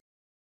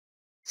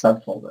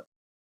subfolder.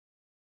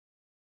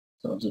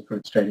 So I'll just put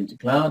it straight into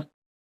cloud,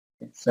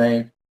 hit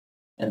save,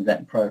 and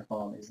that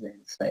profile is then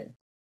saved.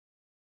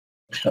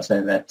 Should I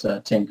say that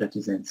template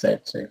is then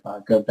saved. So if I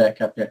go back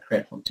up here,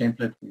 create from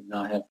template, we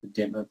now have the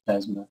demo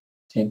plasma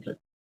template.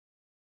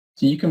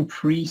 So you can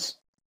create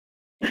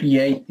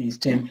these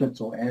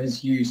templates, or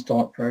as you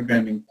start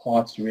programming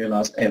parts, you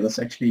realize, hey, this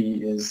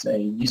actually is a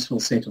useful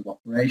set of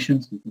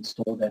operations. You can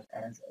store that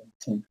as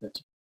a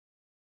template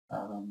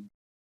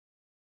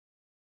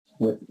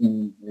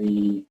within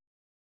the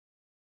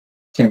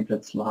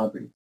templates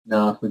library.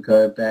 Now, if we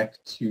go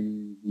back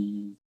to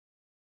the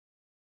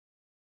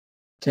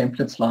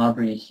templates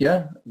library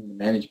here in the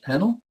manage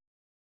panel,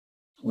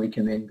 we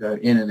can then go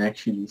in and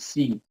actually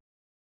see,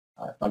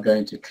 if I go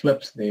into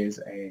clips, there's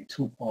a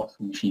toolpath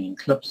for machining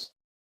clips.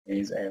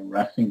 There's a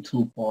roughing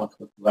toolpath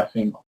with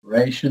roughing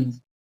operations,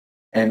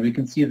 and we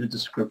can see the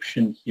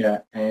description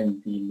here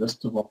and the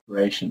list of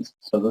operations.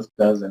 So this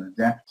does an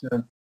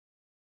adapter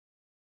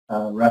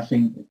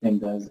roughing, it then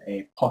does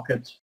a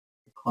pocket,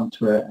 a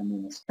contour, and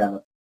then a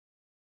scallop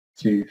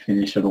to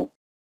finish it off.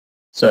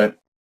 So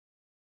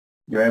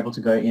you're able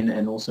to go in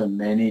and also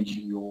manage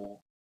your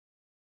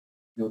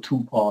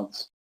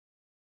toolpaths,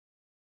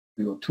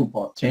 your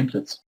toolpath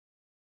templates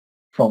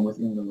from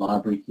within the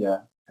library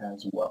here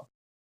as well.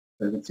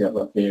 So you can see I've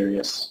got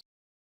various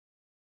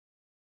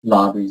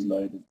libraries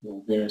loaded,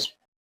 or various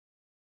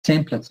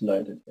templates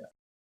loaded here.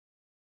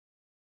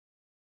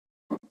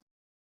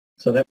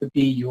 So that would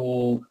be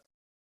your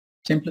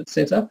template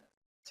setup.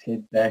 Let's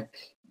head back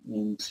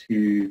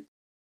into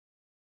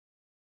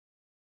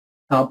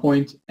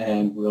PowerPoint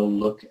and we'll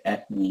look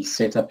at the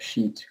setup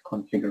sheet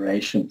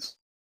configurations.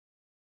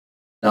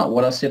 Now,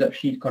 what are setup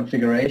sheet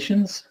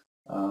configurations?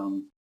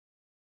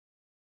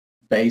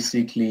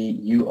 Basically,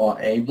 you are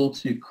able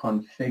to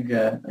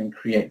configure and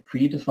create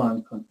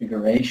predefined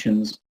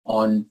configurations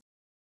on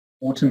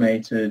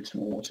automated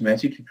or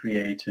automatically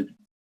created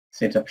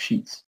setup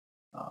sheets.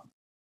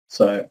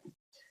 So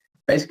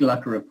basically,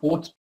 like a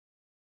report,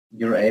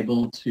 you're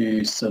able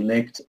to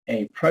select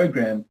a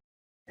program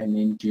and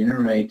then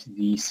generate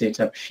the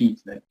setup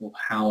sheet that will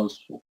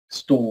house or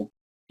store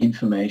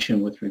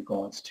information with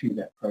regards to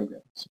that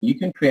program. So you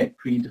can create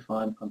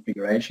predefined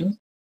configurations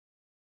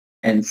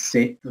and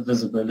set the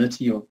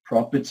visibility of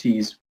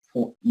properties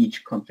for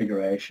each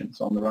configuration.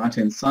 So on the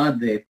right-hand side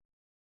there,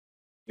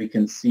 we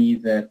can see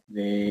that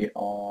there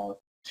are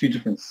two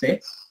different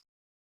sets.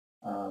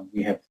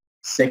 We have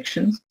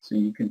sections, so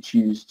you can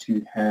choose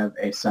to have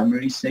a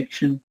summary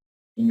section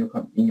in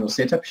your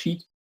setup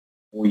sheet,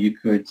 or you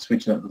could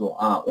switch that little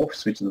R off,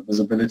 switch the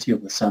visibility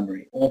of the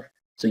summary off,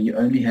 so you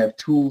only have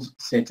tools,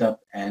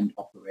 setup, and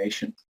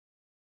operations.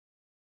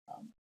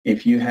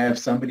 If you have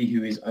somebody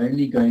who is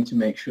only going to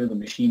make sure the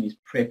machine is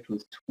prepped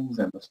with tools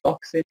and the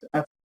stock set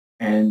up,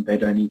 and they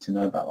don't need to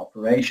know about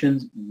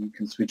operations, you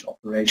can switch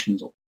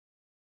operations off.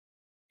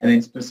 And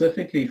then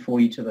specifically for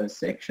each of those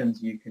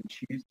sections, you can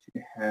choose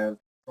to have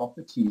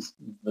properties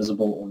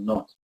visible or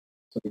not.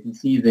 So you can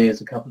see there's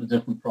a couple of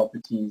different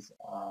properties,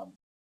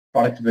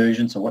 product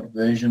version, so what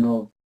version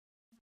of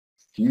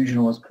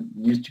Fusion was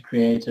used to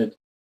create it,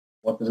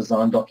 what the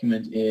design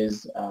document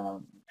is,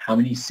 how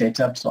many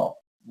setups are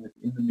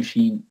within the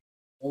machine.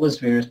 All those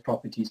various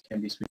properties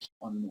can be switched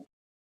on and off.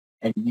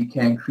 And you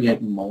can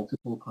create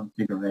multiple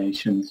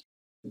configurations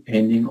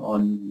depending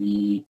on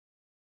the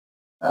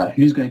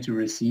who's going to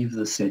receive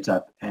the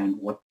setup and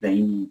what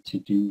they need to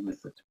do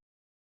with it.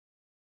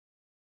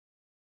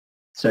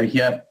 So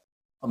here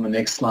on the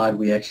next slide,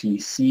 we actually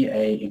see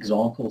an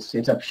example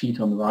setup sheet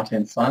on the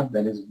right-hand side.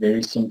 That is a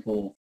very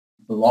simple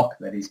block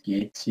that is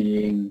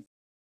getting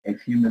a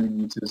few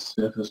millimeters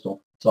surfaced off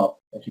the top,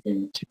 that you're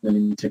getting a 2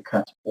 millimeter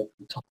cut off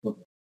the top of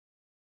it.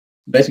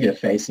 Basically a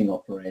facing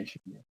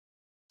operation here.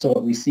 So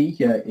what we see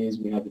here is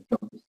we have a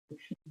job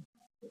description.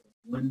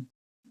 One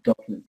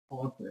document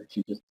part that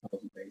actually just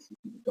tells you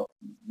basically the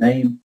document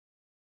name.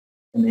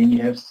 And then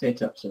you have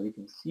setup. So we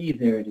can see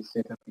there it is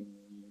set up in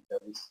the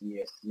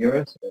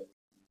WCS0, so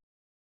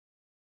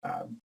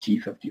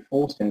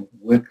G54, standard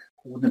work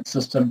coordinate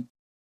system,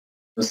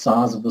 the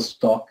size of the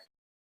stock,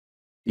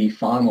 the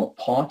final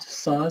part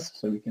size,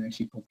 so we can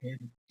actually compare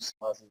the two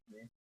sizes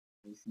there.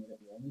 We see that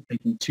we're only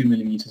taking 2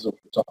 millimeters off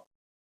the top.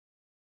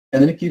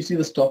 And then it gives you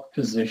the stock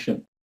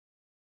position.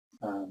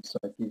 So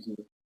it gives you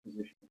the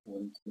position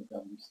according to the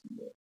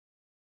WCS.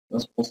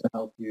 This will also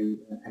help you,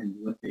 and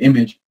with the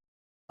image,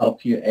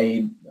 help you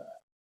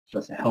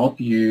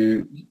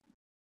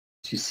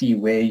to see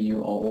where you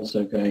are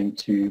also going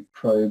to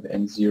probe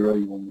and zero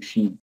your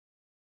machine.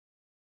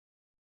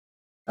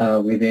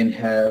 We then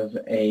have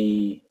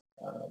the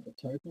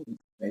total,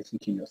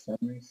 basically your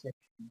summary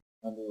section,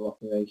 number of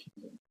operations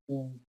and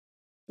tools,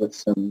 with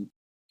some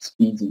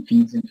speeds and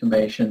feeds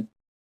information.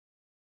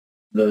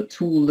 The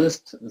tool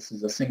list, this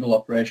is a single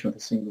operation with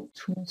a single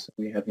tool, so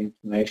we have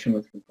information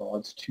with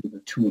regards to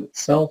the tool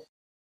itself.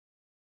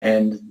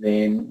 And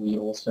then we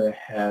also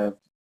have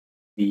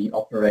the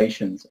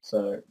operations.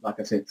 So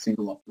like I said,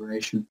 single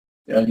operation.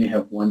 We only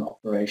have one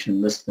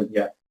operation listed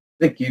here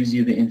that gives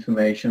you the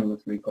information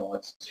with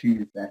regards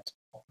to that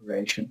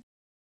operation.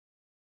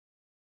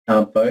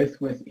 Now,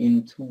 both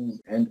within tools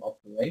and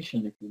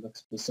operation, if you look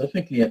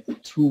specifically at the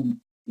tool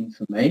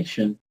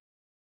information,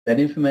 that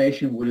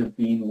information would have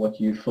been what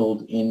you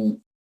filled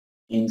in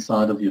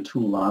inside of your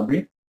tool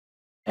library.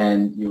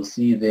 And you'll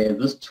see there,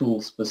 this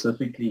tool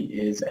specifically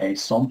is a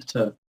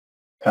Sompter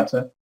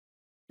cutter.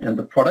 And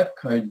the product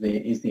code there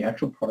is the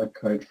actual product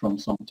code from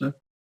Sompter.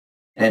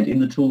 And in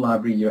the tool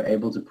library, you're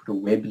able to put a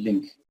web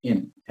link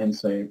in. And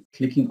so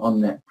clicking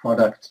on that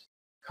product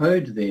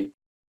code there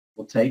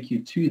will take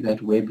you to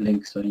that web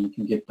link so you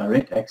can get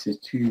direct access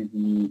to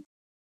the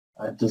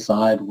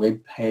desired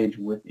web page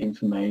with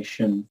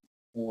information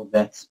for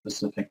that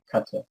specific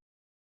cutter.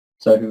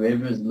 So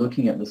whoever is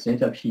looking at the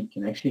setup sheet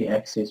can actually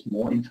access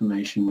more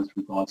information with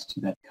regards to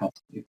that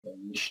cutter if they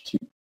wish to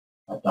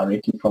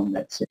directly from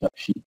that setup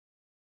sheet.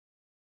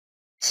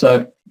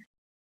 So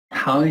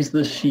how is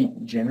this sheet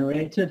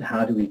generated?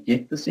 How do we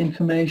get this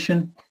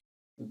information?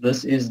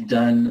 This is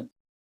done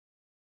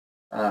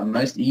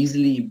most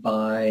easily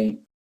by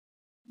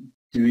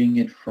doing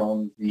it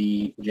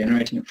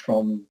generating it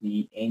from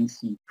the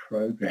NC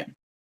program.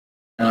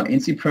 Now,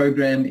 NC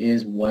program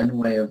is one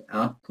way of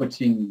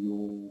outputting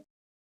your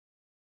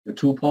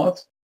tool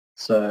parts.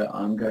 So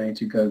I'm going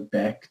to go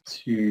back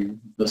to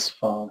this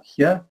file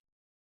here,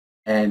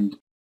 and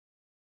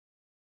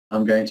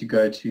I'm going to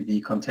go to the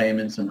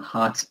containment and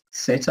height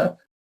setup.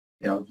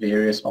 There are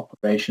various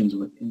operations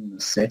within the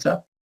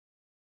setup.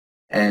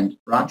 And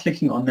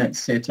right-clicking on that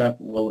setup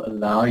will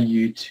allow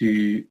you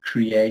to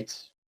create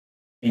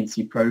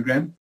NC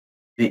program.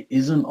 There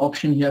is an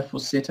option here for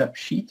setup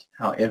sheet.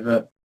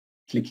 However,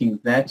 clicking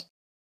that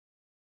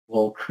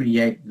will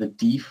create the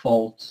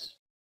default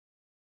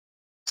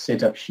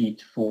setup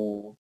sheet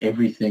for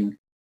everything,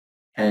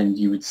 and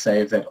you would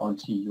save that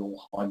onto your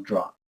hard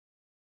drive.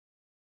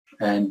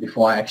 And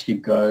before I actually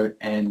go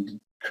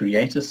and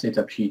create a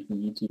setup sheet, we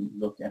need to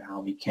look at how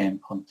we can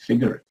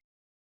configure it.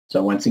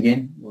 So once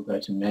again, we'll go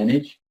to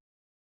Manage,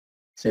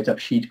 Setup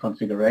Sheet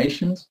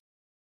Configurations,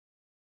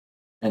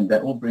 and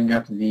that will bring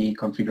up the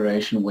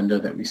configuration window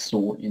that we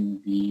saw in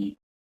the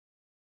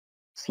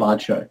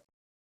slideshow.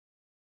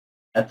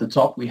 At the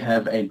top, we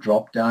have a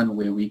drop-down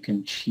where we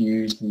can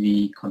choose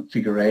the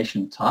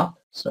configuration type.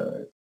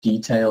 So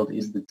detailed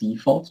is the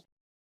default.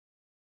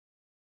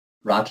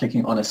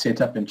 Right-clicking on a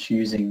setup and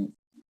choosing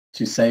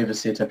to save a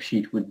setup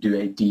sheet would do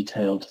a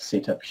detailed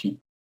setup sheet.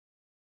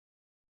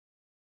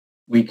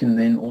 We can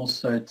then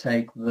also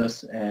take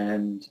this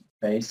and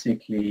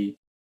basically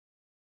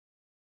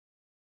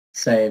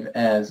save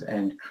as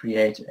and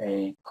create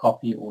a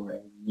copy or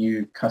a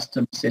new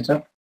custom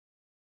setup.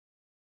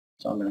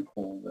 So I'm going to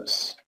call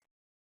this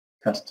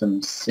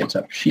custom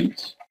setup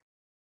sheet.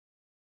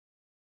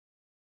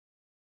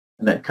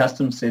 And that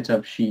custom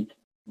setup sheet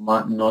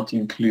might not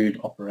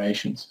include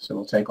operations. So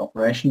we'll take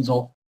operations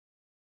off,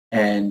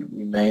 and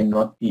we may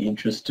not be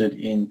interested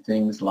in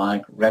things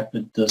like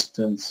rapid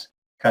distance,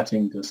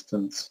 cutting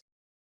distance,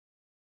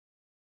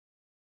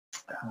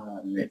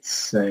 let's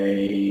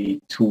say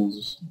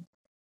tools.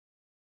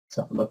 Let's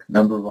have a look.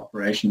 Number of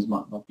operations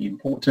might not be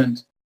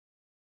important.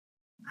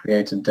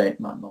 Created date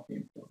might not be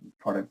important.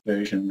 Product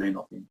version may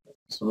not be important.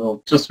 So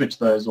we'll just switch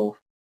those off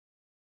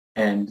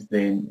and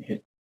then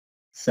hit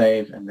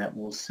save, and that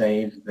will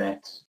save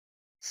that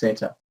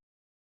setup.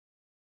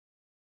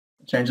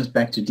 Change this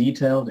back to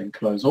detailed and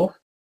close off.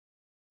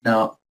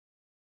 Now,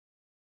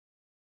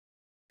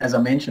 as I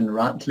mentioned,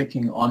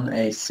 right-clicking on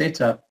a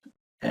setup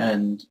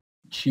and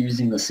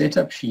choosing the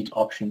setup sheet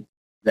option,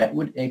 that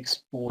would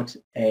export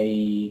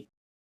a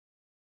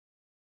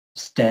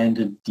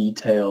standard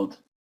detailed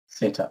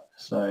setup.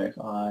 So if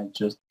I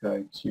just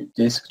go to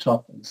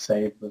desktop and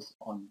save this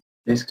on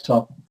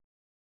desktop,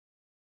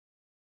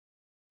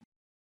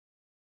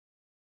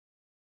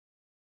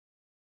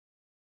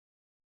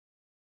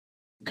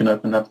 You can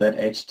open up that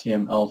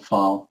HTML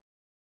file,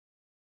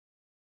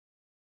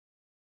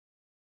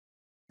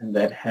 and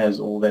that has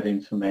all that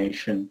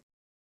information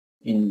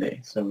in there.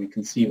 So we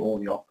can see all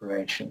the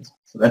operations.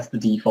 So that's the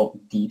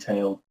default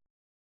detailed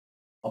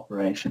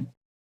operation,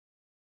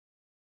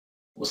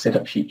 or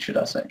setup sheet, should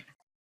I say.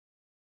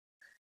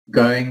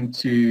 Going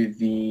to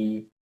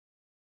the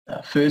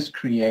first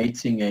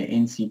creating a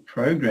NC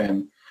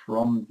program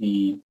from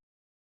the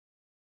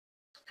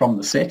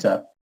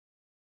setup,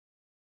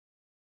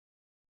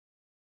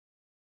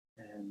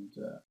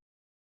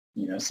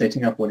 and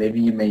setting up whatever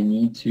you may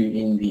need to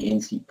in the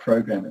NC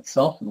program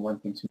itself. And one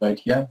thing to note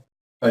here,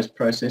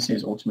 post-processor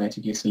is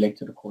automatically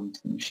selected according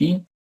to the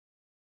machine.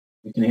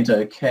 You can hit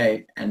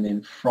OK, and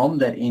then from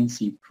that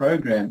NC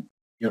program,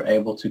 you're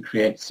able to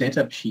create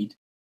setup sheet.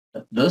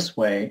 But this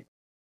way,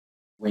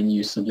 when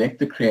you select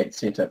the create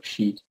setup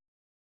sheet,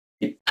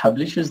 it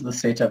publishes the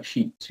setup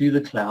sheet to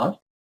the cloud.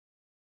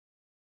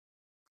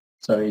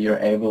 So you're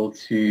able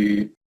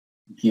to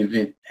give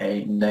it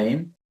a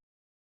name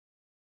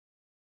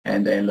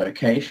and a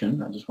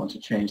location. I just want to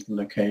change the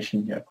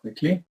location here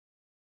quickly.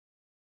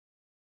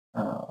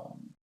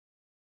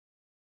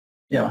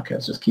 Yeah, okay,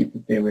 let's just keep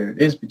it there where it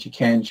is, but you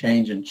can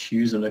change and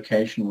choose a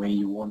location where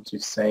you want to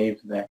save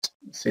that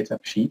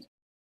setup sheet.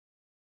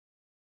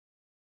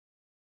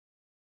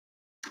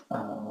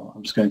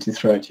 I'm just going to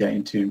throw it here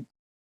into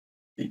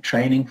the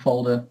training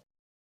folder.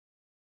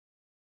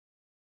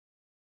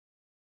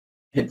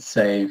 Hit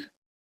save,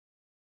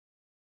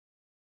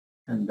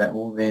 and that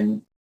will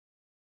then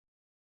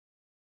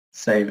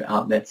save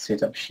out that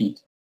setup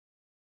sheet.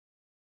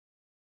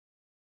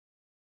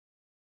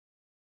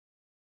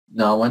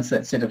 Now, once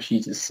that setup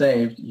sheet is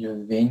saved,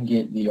 you then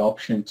get the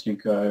option to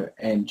go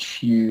and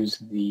choose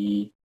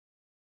the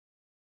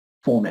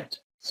format.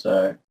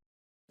 So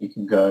you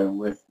can go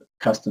with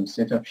custom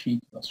setup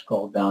sheet. I'll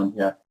scroll down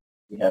here.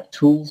 We have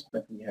tools,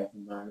 but we have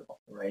no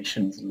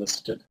operations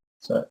listed.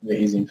 So there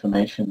is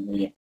information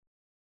there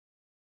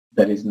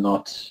that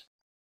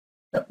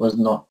was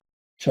not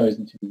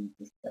chosen to be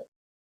displayed.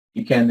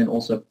 You can then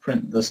also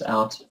print this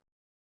out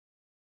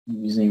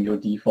using your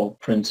default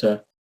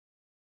printer.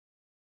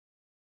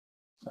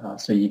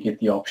 So you get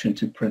the option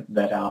to print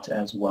that out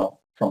as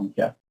well from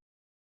here.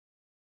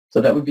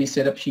 So that would be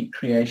setup sheet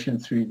creation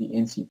through the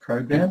NC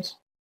programs.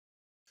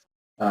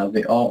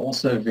 There are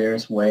also other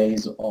various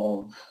ways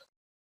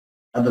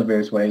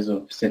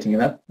of setting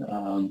it up.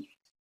 Or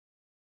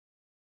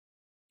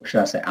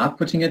should I say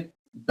outputting it?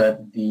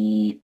 But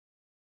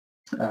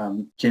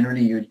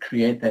generally you would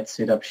create that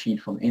setup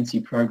sheet from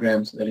NC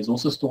programs that is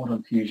also stored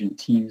on Fusion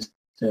Teams,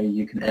 so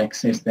you can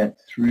access that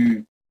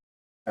through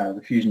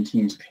the Fusion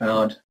Teams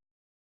cloud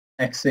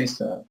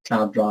access,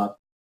 cloud drive,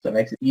 so it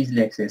makes it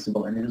easily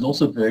accessible, and it is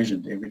also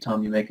versioned. Every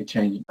time you make a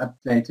change and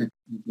update it,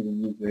 you get a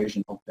new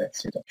version of that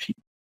setup sheet.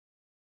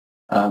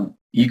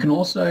 You can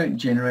also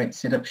generate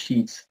setup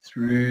sheets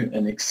through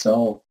an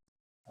Excel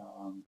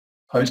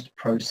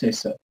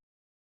post-processor.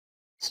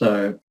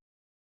 So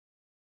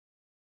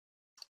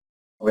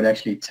I would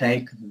actually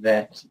take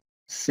that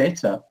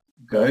setup,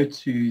 go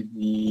to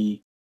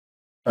the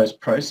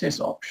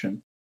post-process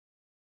option,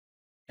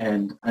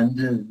 and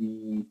under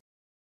the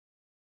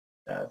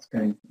it's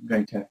going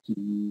to have to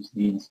use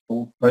the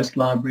installed post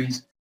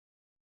libraries.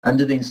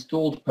 Under the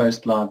installed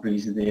post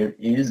libraries, there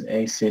is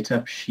a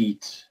setup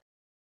sheet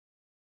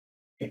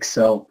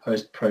Excel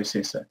post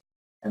processor,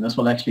 and this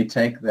will actually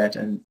take that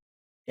and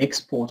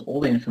export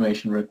all the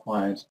information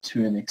required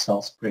to an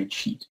Excel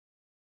spreadsheet.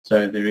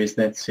 So there is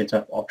that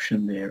setup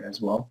option there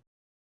as well.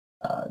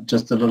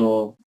 Just a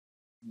little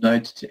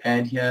note to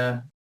add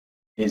here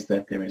is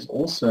that there is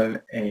also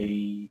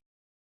a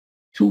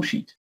tool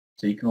sheet.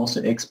 So you can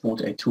also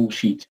export a tool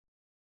sheet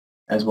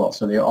as well.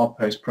 So there are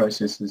post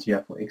processors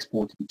here for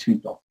exporting to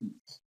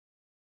documents.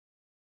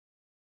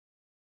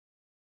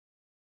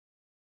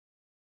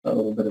 A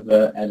little bit of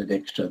an added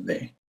extra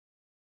there.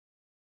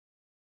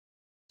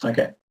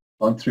 Okay,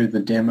 gone through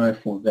the demo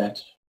for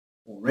that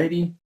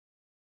already.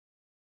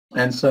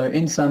 And so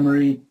in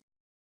summary,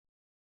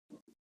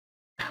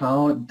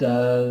 how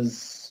do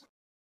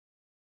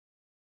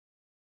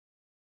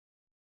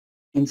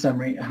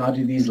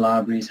these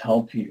libraries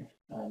help you?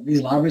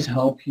 These libraries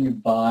help you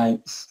by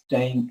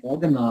staying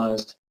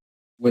organized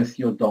with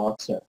your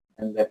data,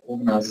 and that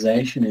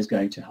organization is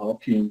going to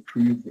help you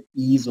improve the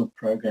ease of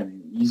programming,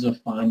 the ease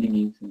of finding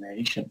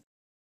information.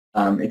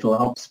 It will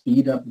help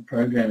speed up the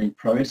programming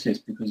process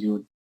because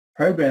your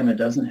programmer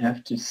doesn't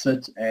have to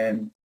sit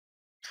and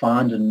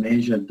find and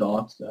measure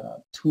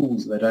data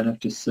tools. They don't have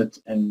to sit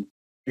and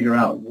figure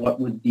out what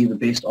would be the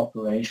best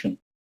operation.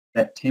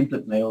 That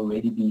template may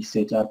already be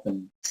set up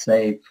and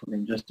saved for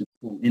them just to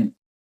pull in.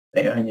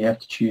 They only have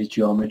to choose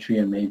geometry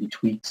and maybe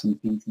tweak some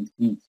things and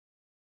speeds.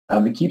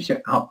 It keeps your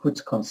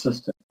outputs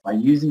consistent. By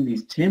using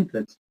these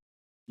templates,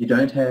 you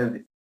don't have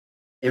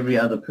every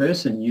other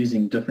person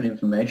using different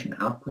information,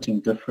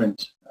 outputting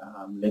different,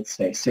 let's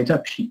say,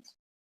 setup sheets.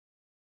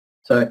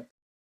 So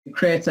it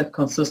creates that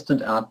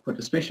consistent output,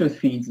 especially with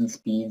feeds and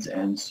speeds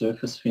and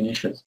surface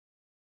finishes.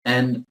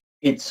 And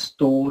it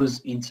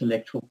stores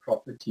intellectual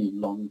property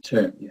long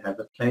term. You have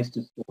a place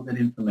to store that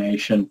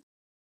information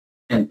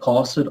and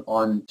pass it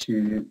on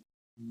to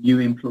new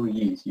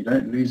employees. You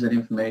don't lose that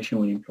information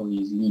when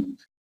employees leave.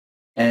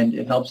 And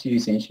it helps you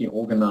essentially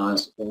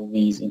organize all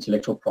these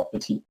intellectual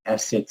property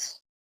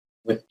assets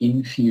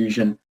within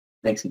Fusion,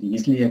 makes it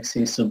easily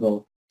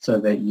accessible so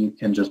that you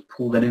can just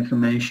pull that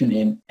information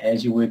in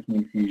as you're working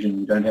in Fusion.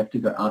 You don't have to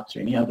go out to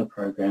any other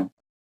program.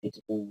 It's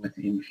all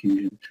within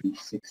Fusion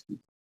 360.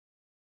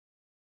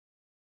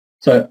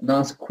 So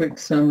nice quick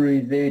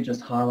summary there,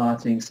 just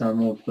highlighting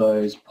some of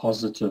those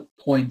positive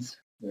points.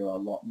 There are a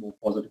lot more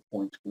positive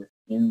points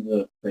within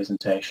the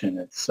presentation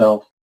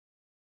itself.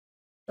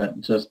 But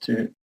just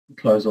to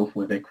close off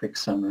with a quick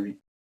summary.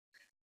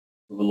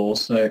 We will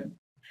also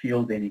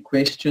field any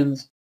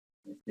questions.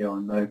 If there are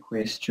no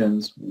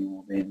questions, we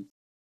will then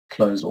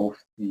close off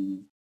the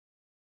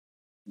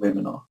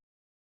webinar.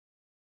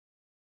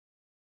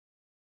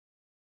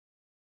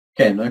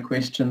 Okay, no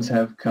questions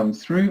have come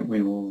through.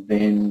 We will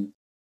then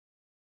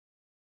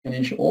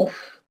finish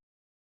off.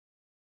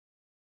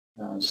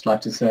 I'd just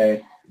like to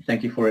say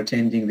thank you for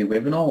attending the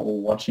webinar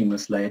or watching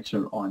this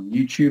later on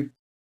YouTube.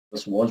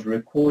 This was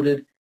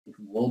recorded. It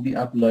will be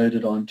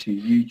uploaded onto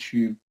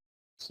YouTube.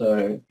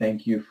 So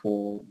thank you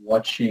for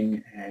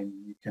watching, and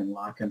you can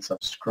like and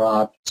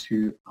subscribe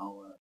to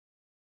our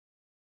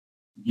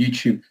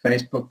YouTube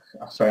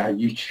our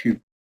YouTube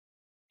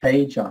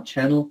page, our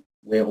channel,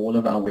 where all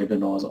of our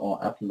webinars are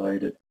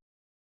uploaded.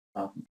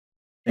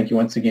 Thank you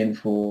once again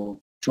for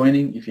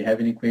joining. If you have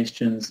any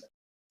questions,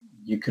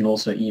 you can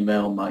also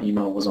email. My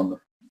email was on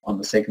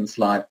the second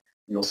slide.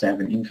 We also have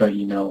an info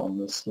email on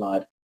this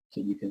slide, so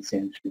you can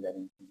send through that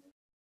information.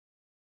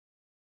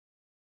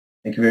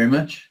 Thank you very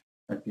much.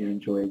 Hope you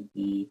enjoyed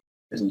the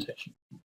presentation.